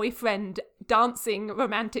ex-boyfriend dancing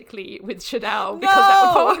romantically with Jadao, because that would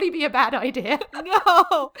No! probably be a bad idea.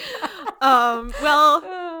 No. Well,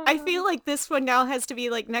 I feel like this one now has to be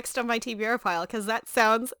like next on my TBR pile because that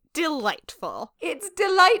sounds delightful. It's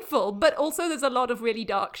delightful, but also there's a lot of really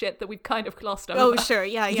dark shit that we've kind of glossed over. Oh, sure.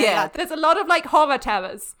 Yeah. Yeah. There's a lot of, like, horror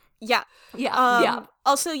terrors. Yeah. Yeah.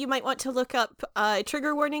 Also, you might want to look up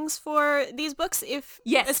trigger warnings for these books,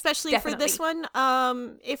 Yes, especially for this one.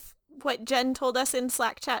 If what Jen told us in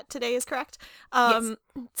Slack chat today is correct. Yes.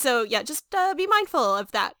 So yeah, just be mindful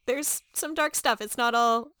of that. There's some dark stuff. It's not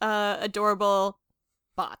all adorable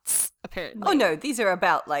bots, apparently. Oh no, these are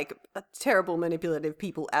about like terrible manipulative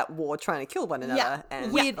people at war trying to kill one another. Yeah.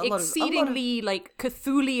 And With a lot of- exceedingly, like,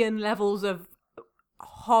 Cthulian levels of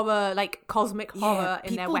horror, like cosmic horror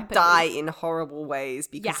in their people weaponry. die in horrible ways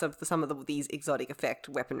because Yeah. of some of these exotic effect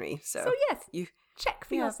weaponry. So yes, you check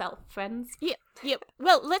for yourself, friends. Yep.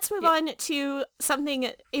 Well, let's move on to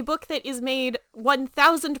a book that is made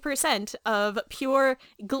 1000% of pure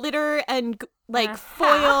glitter and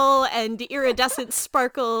foil and iridescent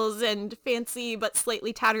sparkles and fancy but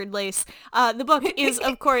slightly tattered lace. The book is,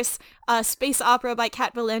 of course, Space Opera by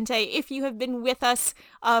Kat Valente. If you have been with us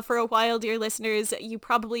for a while, dear listeners, you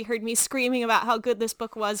probably heard me screaming about how good this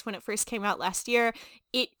book was when it first came out last year.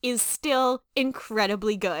 It is still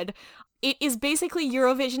incredibly good. It is basically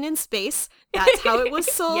Eurovision in space. That's how it was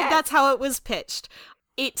sold. Yes. That's how it was pitched.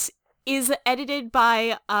 It is edited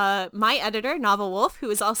by my editor, Novel Wolf,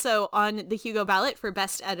 who is also on the Hugo ballot for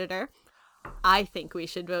Best Editor. I think we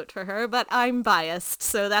should vote for her, but I'm biased,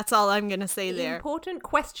 so that's all I'm going to say there. Important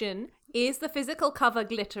question. Is the physical cover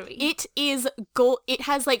glittery? It is gold. It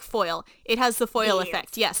has like foil. It has the foil Yes.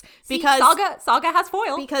 effect. Yes, See, because Saga has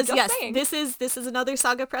foil. because just yes, saying. this is another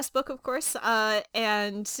Saga Press book, of course.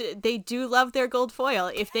 And they do love their gold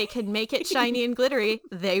foil. If they can make it shiny and glittery,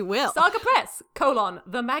 they will. Saga Press,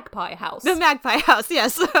 the Magpie House. The Magpie House,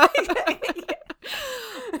 yes.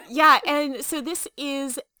 Yeah, and so this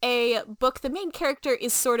is a book. The main character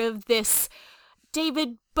is sort of this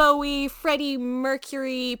David Bowie, Freddie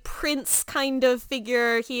Mercury, Prince kind of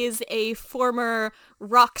figure. He is a former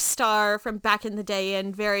rock star from back in the day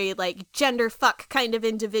and very like gender fuck kind of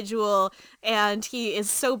individual. And he is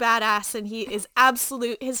so badass, and he is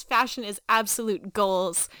his fashion is absolute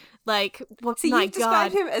goals. Like, See, my you've God.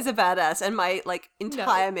 described him as a badass, and my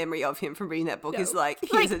entire memory of him from reading that book is like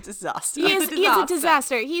he is a disaster. He is a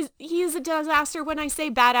disaster. He is a disaster. When I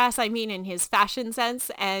say badass, I mean in his fashion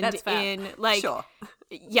sense and That's fair. in like Sure.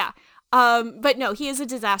 yeah. But no, he is a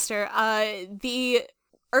disaster. The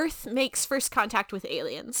Earth makes first contact with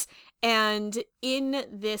aliens, and in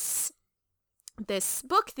this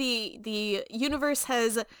book, the universe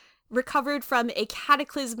has recovered from a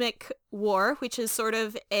cataclysmic war, which is sort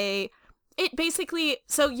of so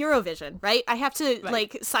Eurovision, right? I have to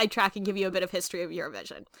like sidetrack and give you a bit of history of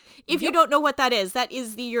Eurovision. If you don't know what that is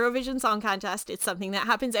the Eurovision Song Contest. It's something that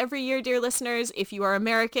happens every year, dear listeners. If you are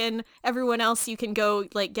American, everyone else, you can go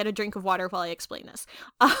like get a drink of water while I explain this.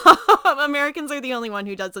 Americans are the only one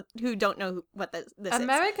who don't know what this is.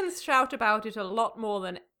 Americans shout about it a lot more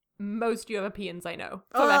than most Europeans I know,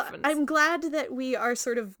 for reference. I'm glad that we are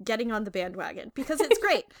sort of getting on the bandwagon because it's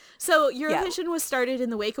great. So Eurovision was started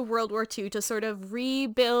in the wake of World War II to sort of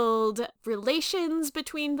rebuild relations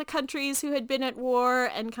between the countries who had been at war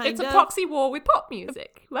and It's a proxy war with pop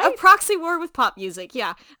music, right? A proxy war with pop music,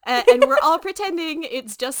 yeah. And we're all pretending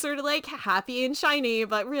it's just sort of like happy and shiny,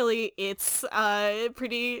 but really it's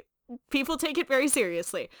pretty... People take it very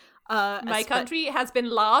seriously. My country has been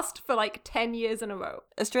last for like 10 years in a row.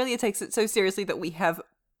 Australia takes it so seriously that we have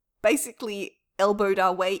basically elbowed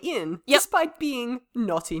our way in, despite being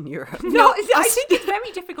not in Europe. No, I think it's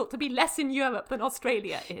very difficult to be less in Europe than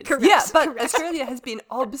Australia is. Correct. Yeah, but Australia has been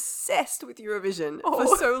obsessed with Eurovision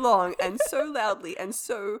for so long and so loudly and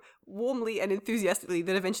so warmly and enthusiastically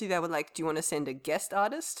that eventually they were like, do you want to send a guest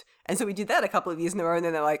artist? And so we did that a couple of years in a row, and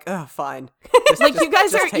then they're like, oh, fine. You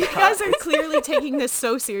guys are clearly taking this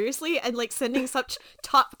so seriously and like sending such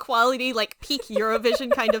top quality like peak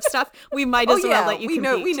Eurovision kind of stuff. We might as well let you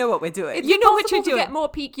compete. We know what we're doing. You know what you're Possible to doing. get more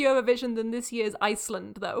peak Eurovision than this year's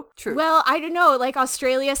Iceland, though. True. Well, I don't know. Like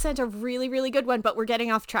Australia sent a really, really good one, but we're getting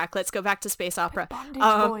off track. Let's go back to space opera. Bondage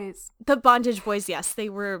Boys. The Bondage Boys, yes, they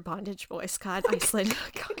were Bondage Boys. God, Iceland.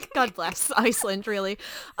 God bless Iceland, really.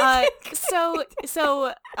 In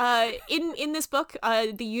this book,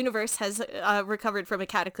 the universe has recovered from a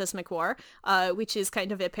cataclysmic war, which is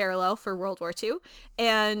kind of a parallel for World War II,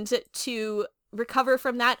 and to recover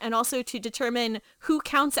from that and also to determine who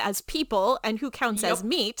counts as people and who counts as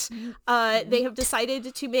meat, they have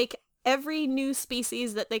decided to make every new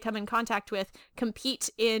species that they come in contact with compete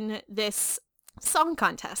in this song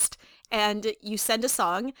contest. And you send a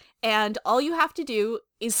song, and all you have to do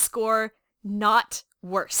is score not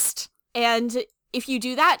worst. And if you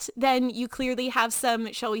do that, then you clearly have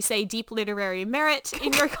some, shall we say, deep literary merit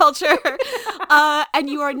in your culture, and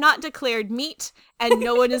you are not declared meat, and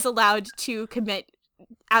no one is allowed to commit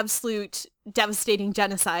absolute devastating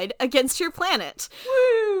genocide against your planet.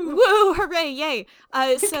 Woo! Woo! Hooray! Yay!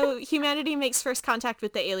 So humanity makes first contact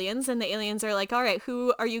with the aliens, and the aliens are like, all right,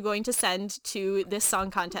 who are you going to send to this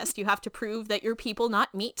song contest? You have to prove that you're people,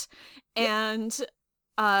 not meat. And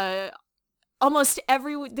they're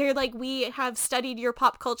like, we have studied your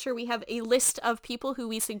pop culture. We have a list of people who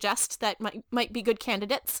we suggest that might be good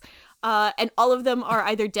candidates. And all of them are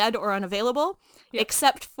either dead or unavailable,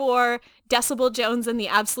 except for Decibel Jones and the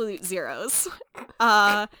Absolute Zeros,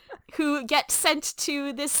 who get sent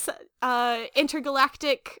to this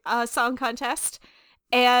intergalactic song contest.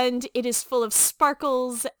 And it is full of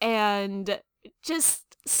sparkles and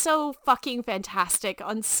just so fucking fantastic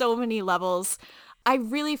on so many levels. I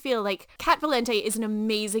really feel like Kat Valente is an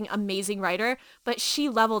amazing, amazing writer, but she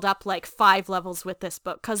leveled up like 5 levels with this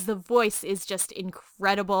book because the voice is just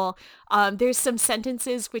incredible. There's some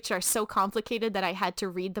sentences which are so complicated that I had to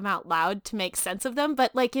read them out loud to make sense of them,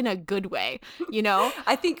 but like in a good way, you know?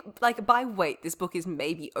 I think, like, by weight, this book is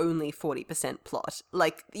maybe only 40% plot.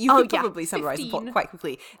 Like, you could probably summarize the plot quite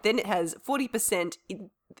quickly. Then it has 40%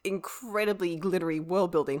 incredibly glittery world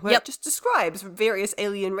building where it just describes various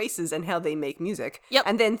alien races and how they make music.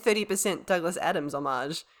 And then 30% Douglas Adams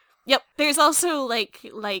homage. There's also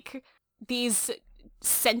like these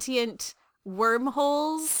sentient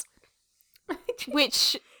wormholes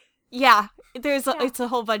which, yeah, it's a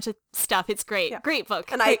whole bunch of stuff. It's great. Yeah. Great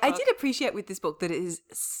book. And Great I book. did appreciate with this book that it is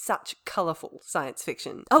such colourful science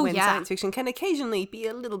fiction. Oh, when yeah. science fiction can occasionally be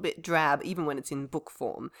a little bit drab, even when it's in book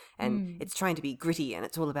form. And it's trying to be gritty, and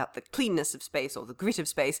it's all about the cleanness of space or the grit of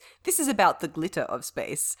space. This is about the glitter of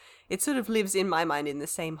space. It sort of lives, in my mind, in the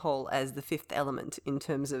same hole as The Fifth Element in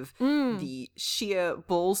terms of the sheer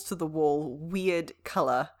balls-to-the-wall weird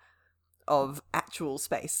colour of actual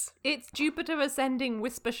space. It's Jupiter ascending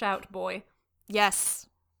whisper shout boy. Yes.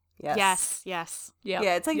 Yes. Yes. Yeah.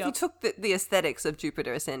 Yeah, it's like if you took the aesthetics of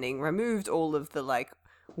Jupiter Ascending, removed all of the, like,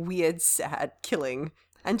 weird, sad killing,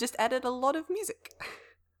 and just added a lot of music.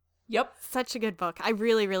 Yep. Such a good book. I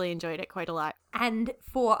really, really enjoyed it quite a lot. And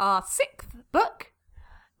for our 6th book,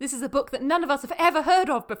 this is a book that none of us have ever heard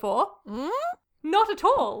of before. Not at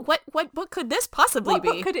all. What book could this possibly What be?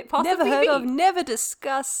 book could it possibly Never heard be? of, never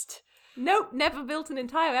discussed. Nope, never built an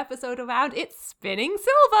entire episode around. It's Spinning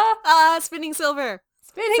Silver. Spinning Silver.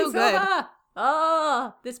 Spinning So good.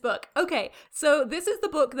 Silver. This book. Okay, so this is the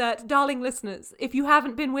book that, darling listeners, if you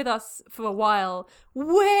haven't been with us for a while,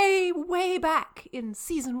 way, way back in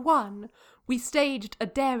season 1, we staged a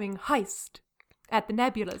daring heist at the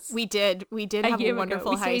Nebulas. We did have a year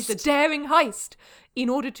wonderful ago. We staged a heist. daring heist in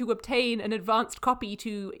order to obtain an advanced copy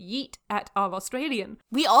to yeet at our Australian.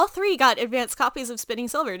 We all three got advanced copies of Spinning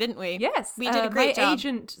Silver, didn't we? Yes, We did a great my job.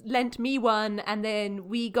 agent lent me one, and then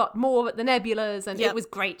we got more at the Nebulas, and Yep. it was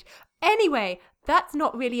great. Anyway, that's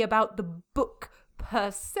not really about the book per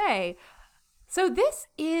se. So this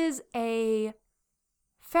is a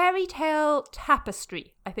fairy tale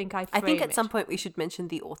tapestry, I think I I think frame at it. some point we should mention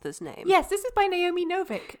the author's name. Yes, this is by Naomi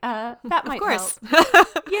Novik. That Of might course. help.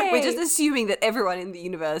 Yay. We're just assuming that everyone in the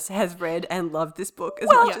universe has read and loved this book as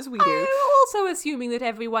Well, much as we do. I'm also assuming that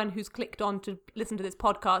everyone who's clicked on to listen to this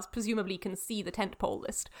podcast presumably can see the tentpole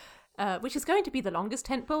list, which is going to be the longest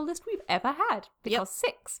tentpole list we've ever had, because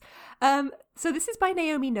 6. So this is by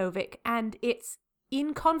Naomi Novik, and it's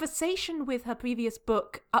in conversation with her previous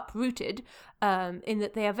book, Uprooted, in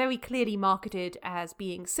that they are very clearly marketed as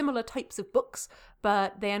being similar types of books,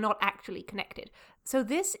 but they are not actually connected. So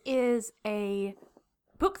this is a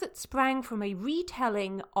book that sprang from a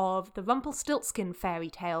retelling of the Rumpelstiltskin fairy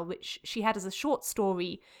tale, which she had as a short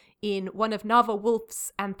story in one of Nava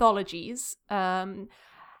Wolf's anthologies. The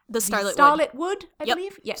Starlit Wood. Starlit Wood, I Yep.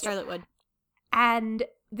 believe. Yes. Starlit Wood. And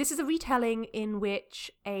this is a retelling in which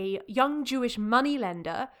a young Jewish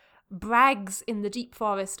moneylender brags in the deep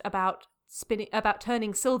forest about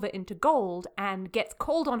turning silver into gold, and gets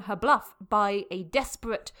called on her bluff by a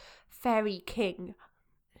desperate fairy king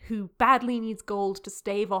who badly needs gold to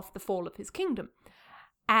stave off the fall of his kingdom.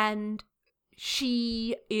 And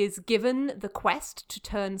she is given the quest to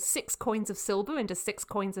turn 6 coins of silver into 6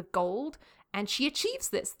 coins of gold, and she achieves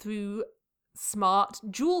this through smart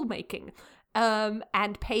jewel making,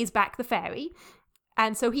 and pays back the fairy.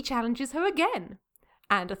 And so he challenges her again,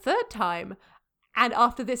 and a third time, and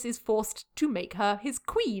after this is forced to make her his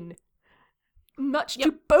queen, much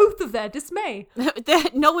to both of their dismay.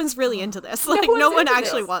 No one's really into this. Like, one's no one into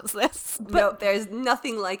actually this. wants this. No, there's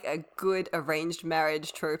nothing like a good arranged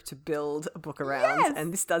marriage trope to build a book around, Yes.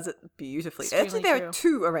 and this does it beautifully. It's Actually, really there true. are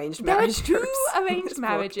 2 arranged There are marriage 2 tropes in arranged this book.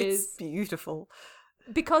 marriages. It's beautiful.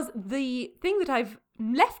 Because the thing that I've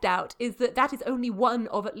left out is that is only one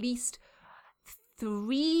of at least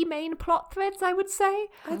 3 main plot threads, I would say.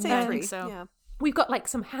 I'd say I 3. think so. Yeah. We've got like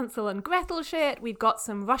some Hansel and Gretel shit. We've got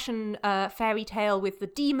some Russian fairy tale with the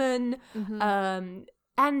demon.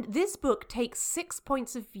 And this book takes 6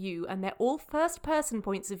 points of view, and they're all first-person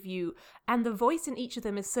points of view, and the voice in each of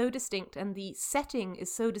them is so distinct, and the setting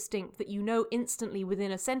is so distinct that you know instantly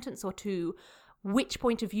within a sentence or 2 which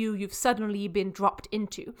point of view you've suddenly been dropped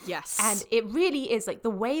into. Yes. And it really is, like, the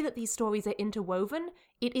way that these stories are interwoven,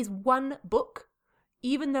 it is one book.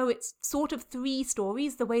 Even though it's sort of 3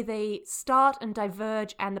 stories, the way they start and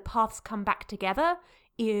diverge and the paths come back together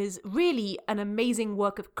is really an amazing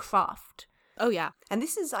work of craft. Oh, yeah. And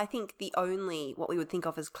this is, I think, the only, what we would think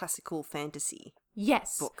of as classical fantasy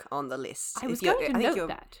Yes. book on the list. I was If you're- going to I think note you're-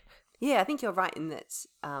 that. Yeah, I think you're right in that.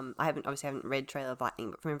 I haven't read Trail of Lightning,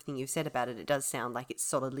 but from everything you've said about it, it does sound like it's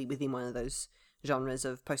solidly within one of those genres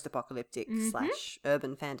of post-apocalyptic /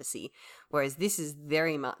 urban fantasy. Whereas this is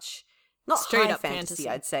very much not Straight high up fantasy.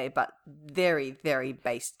 I'd say, but very, very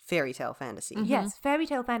based fairy tale fantasy. Yes, fairy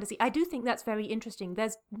tale fantasy. I do think that's very interesting.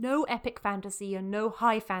 There's no epic fantasy and no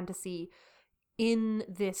high fantasy in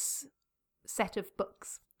this set of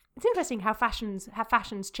books. it's interesting how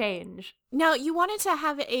fashions change. Now, you wanted to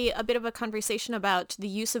have a bit of a conversation about the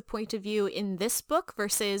use of point of view in this book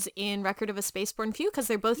versus in Record of a Spaceborne Few, because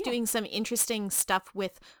they're both doing some interesting stuff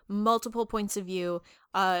with multiple points of view.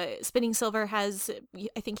 Spinning Silver has,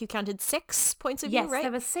 I think you counted 6 points of view, right? Yes,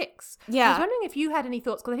 there were 6. Yeah. I was wondering if you had any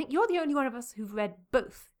thoughts, because I think you're the only one of us who've read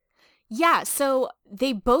both. Yeah, so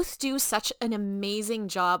they both do such an amazing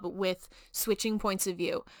job with switching points of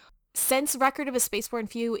view. Since Record of a Spaceborne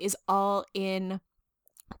Few is all in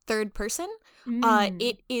third person,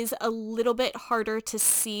 it is a little bit harder to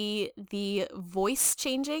see the voice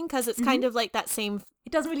changing because it's kind of like that same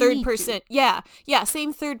It doesn't really third need person. to. Yeah,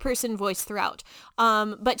 same third person voice throughout.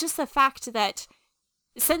 But just the fact that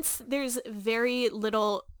since there's very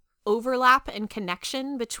little overlap and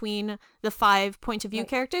connection between the 5 point of view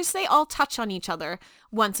characters, they all touch on each other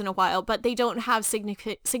once in a while, but they don't have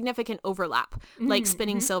significant overlap like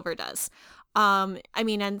Spinning Silver does. I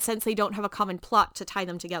mean, and since they don't have a common plot to tie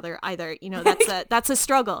them together either, you know, that's a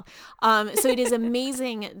struggle. So it is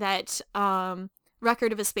amazing that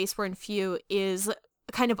Record of a Spaceborne Few is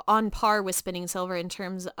kind of on par with Spinning Silver in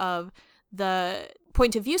terms of the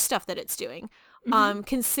point of view stuff that it's doing.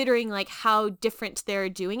 Considering like how different they're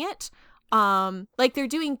doing it. Like they're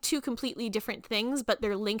doing 2 completely different things, but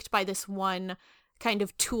they're linked by this one kind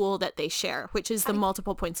of tool that they share, which is the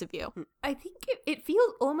multiple points of view. I think it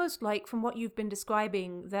feels almost like, from what you've been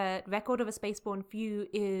describing, that Record of a Spaceborne Few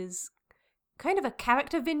is kind of a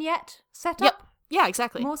character vignette setup. Yep. Yeah,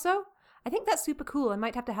 exactly. More so. I think that's super cool. I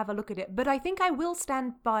might have to have a look at it. But I think I will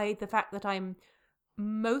stand by the fact that I'm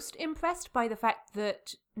most impressed by the fact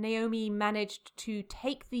that Naomi managed to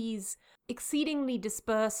take these exceedingly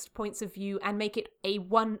dispersed points of view and make it a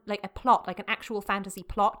plot, like an actual fantasy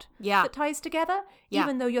plot that ties together. Yeah.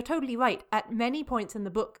 Even though you're totally right, at many points in the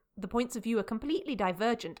book, the points of view are completely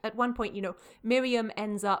divergent. At one point, you know, Miriam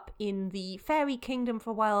ends up in the fairy kingdom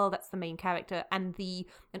for a while, that's the main character, and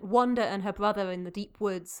Wanda and her brother in the deep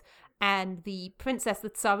woods, and the princess, the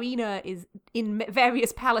Tsarina, is in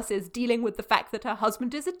various palaces dealing with the fact that her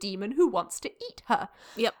husband is a demon who wants to eat her.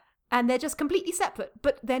 Yep. And they're just completely separate.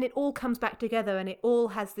 But then it all comes back together and it all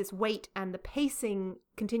has this weight, and the pacing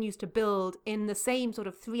continues to build in the same sort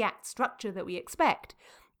of 3-act structure that we expect,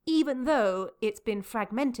 even though it's been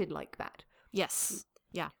fragmented like that. Yes.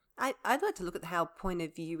 Yeah. I'd like to look at how point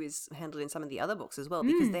of view is handled in some of the other books as well,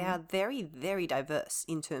 because they are very, very diverse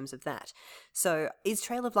in terms of that. So is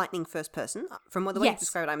Trail of Lightning first person? From the way you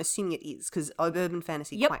described it, I'm assuming it is, because urban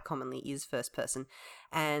fantasy quite commonly is first person.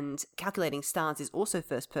 And Calculating Stars is also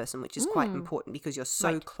first person, which is quite important because you're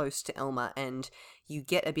so close to Elma and you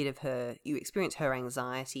get a bit of her, you experience her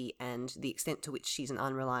anxiety and the extent to which she's an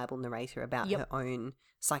unreliable narrator about her own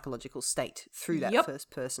psychological state through that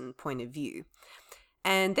first person point of view.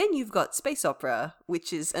 And then you've got Space Opera,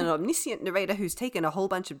 which is an omniscient narrator who's taken a whole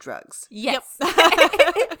bunch of drugs. Yes.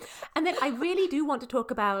 And then I really do want to talk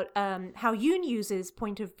about how Yoon uses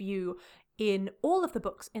point of view in all of the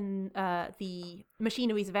books in the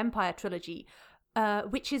Machineries of Empire trilogy,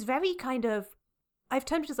 which is very kind of, I've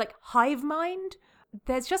termed it as like hive mind.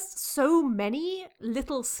 There's just so many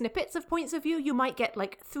little snippets of points of view. You might get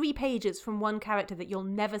like 3 pages from one character that you'll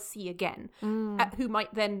never see again, who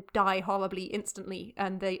might then die horribly instantly,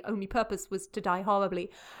 and the only purpose was to die horribly.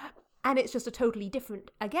 And it's just a totally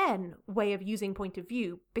different, again, way of using point of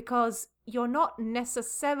view, because you're not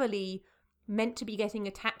necessarily meant to be getting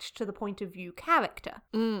attached to the point of view character.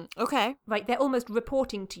 Okay. Right, they're almost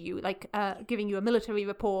reporting to you, like giving you a military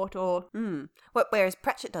report or... Whereas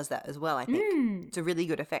Pratchett does that as well, I think. It's a really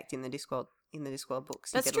good effect in the Discworld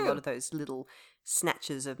books. You get a lot of those little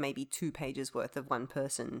snatches of maybe 2 pages worth of one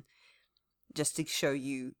person just to show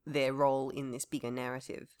you their role in this bigger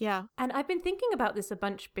narrative. Yeah. And I've been thinking about this a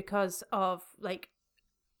bunch because of, like,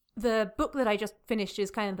 the book that I just finished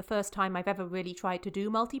is kind of the first time I've ever really tried to do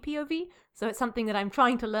multi-POV. So it's something that I'm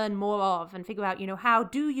trying to learn more of and figure out, you know, how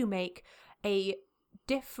do you make a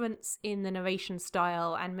difference in the narration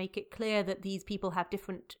style and make it clear that these people have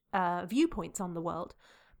different viewpoints on the world,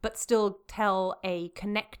 but still tell a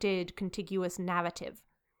connected, contiguous narrative.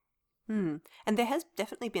 And there has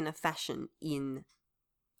definitely been a fashion in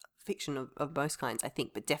fiction of most kinds, I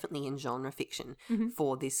think, but definitely in genre fiction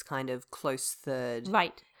for this kind of close third,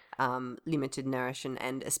 limited narration,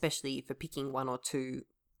 and especially for picking 1 or 2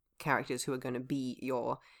 characters who are going to be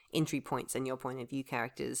your entry points and your point of view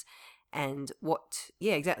characters. And what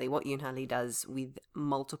Yoon Lee does with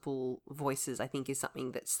multiple voices, I think, is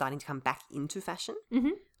something that's starting to come back into fashion.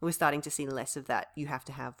 We're starting to see less of that. You have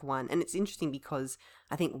to have one. And it's interesting because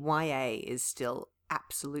I think YA is still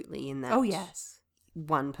absolutely in that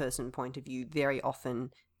one person point of view. Very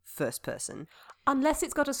often first person. Unless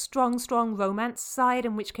it's got a strong romance side,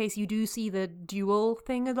 in which case you do see the dual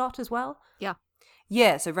thing a lot as well. Yeah.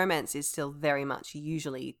 Yeah, so romance is still very much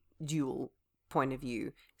usually dual point of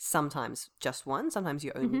view, sometimes just one. Sometimes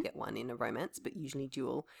you only get one in a romance, but usually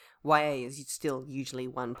dual. YA is still usually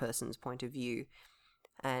one person's point of view.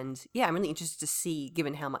 And yeah, I'm really interested to see,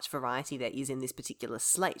 given how much variety there is in this particular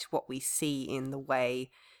slate, what we see in the way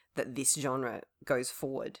that this genre goes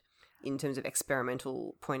forward in terms of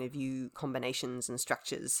experimental point of view combinations and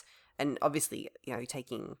structures. And obviously, you know,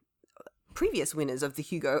 taking previous winners of the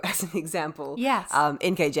Hugo as an example. Yes.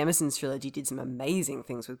 N.K. Jemisin's trilogy did some amazing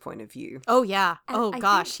things with point of view. Oh, yeah. And I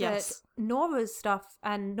gosh, think yes. that Nora's stuff,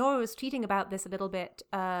 and Nora was tweeting about this a little bit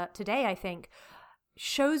today, I think,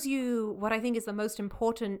 shows you what I think is the most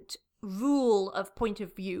important rule of point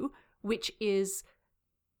of view, which is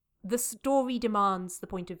the story demands the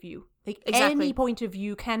point of view. Like, Exactly. any point of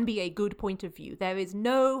view can be a good point of view. There is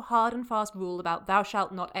no hard and fast rule about thou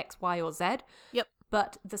shalt not X, Y, or Z. Yep.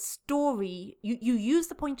 But the story, you use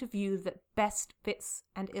the point of view that best fits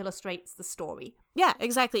and illustrates the story. Yeah,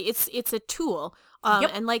 exactly. It's a tool.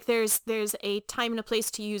 Yep. And like there's a time and a place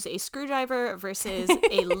to use a screwdriver versus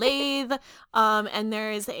a lathe. And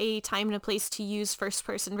there is a time and a place to use first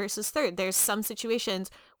person versus third. There's some situations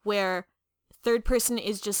where third person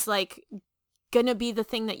is just like gonna be the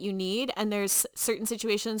thing that you need, and there's certain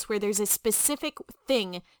situations where there's a specific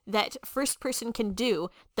thing that first person can do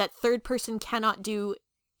that third person cannot do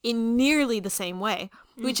in nearly the same way,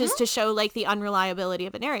 which is to show like the unreliability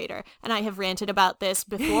of a narrator. And I have ranted about this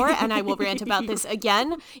before, and I will rant about this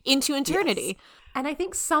again into eternity. Yes. And I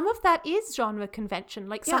think some of that is genre convention.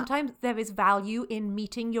 Like, Yeah. sometimes there is value in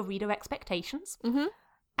meeting your reader expectations. Mm-hmm.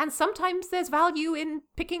 And sometimes there's value in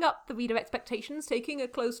picking up the reader expectations, taking a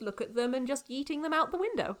close look at them, and just yeeting them out the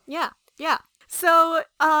window. Yeah, yeah. So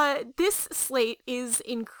this slate is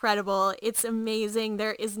incredible. It's amazing.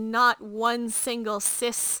 There is not one single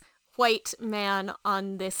cis white man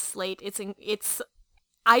on this slate. It's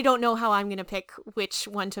I don't know how I'm going to pick which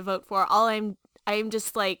one to vote for. I'm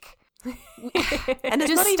just like And it's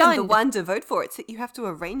just not even the stunned. one to vote for. It's that you have to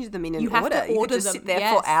arrange them in an You have order. to You order could just them, sit there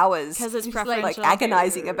yes. for hours, because it's Just like- preferential. like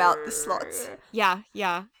agonizing about the slots. Yeah.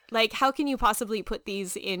 Like, how can you possibly put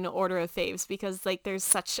these in order of faves? Because, like, there's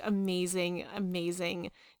such amazing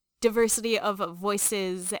diversity of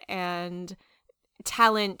voices and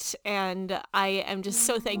talent, and I am just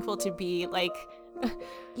so thankful to be, like,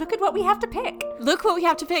 Look at what we have to pick. look what we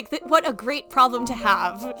have to pick. What a great problem to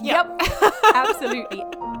have. Yep. Absolutely.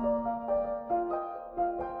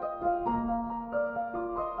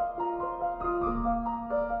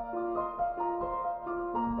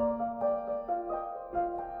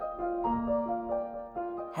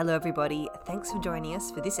 Hello, everybody. Thanks for joining us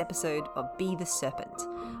for this episode of Be the Serpent,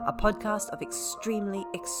 a podcast of extremely,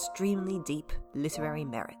 extremely deep literary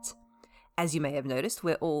merit. As you may have noticed,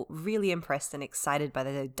 we're all really impressed and excited by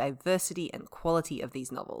the diversity and quality of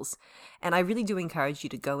these novels, and I really do encourage you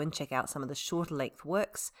to go and check out some of the shorter-length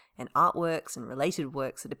works and artworks and related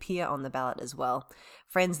works that appear on the ballot as well.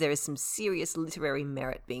 Friends, there is some serious literary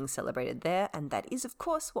merit being celebrated there, and that is, of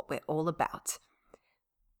course, what we're all about.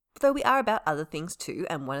 Though we are about other things too,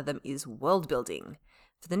 and one of them is world building.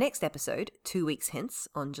 For the next episode, 2 weeks hence,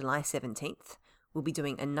 on July 17th, we'll be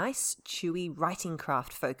doing a nice, chewy, writing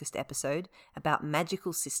craft focused episode about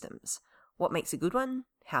magical systems. What makes a good one?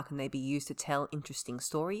 How can they be used to tell interesting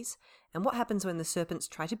stories? And what happens when the serpents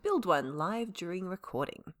try to build one live during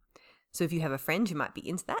recording? So if you have a friend who might be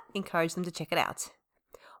into that, encourage them to check it out.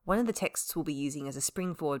 One of the texts we'll be using as a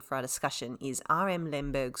springboard for our discussion is R.M.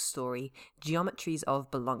 Lemberg's story, Geometries of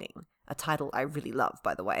Belonging, a title I really love,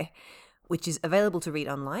 by the way, which is available to read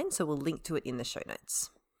online, so we'll link to it in the show notes.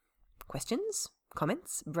 Questions?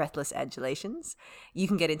 Comments? Breathless adulations? You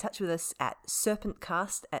can get in touch with us at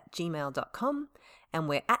serpentcast@gmail.com, and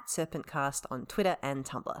we're at serpentcast on Twitter and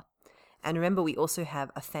Tumblr. And remember, we also have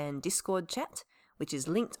a fan Discord chat, which is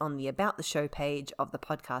linked on the About the Show page of the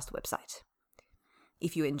podcast website.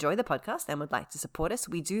 If you enjoy the podcast and would like to support us,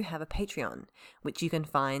 we do have a Patreon, which you can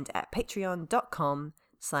find at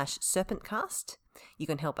patreon.com/serpentcast. You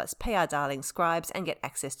can help us pay our darling scribes and get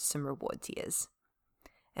access to some reward tiers.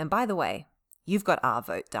 And by the way, you've got our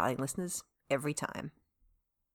vote, darling listeners, every time.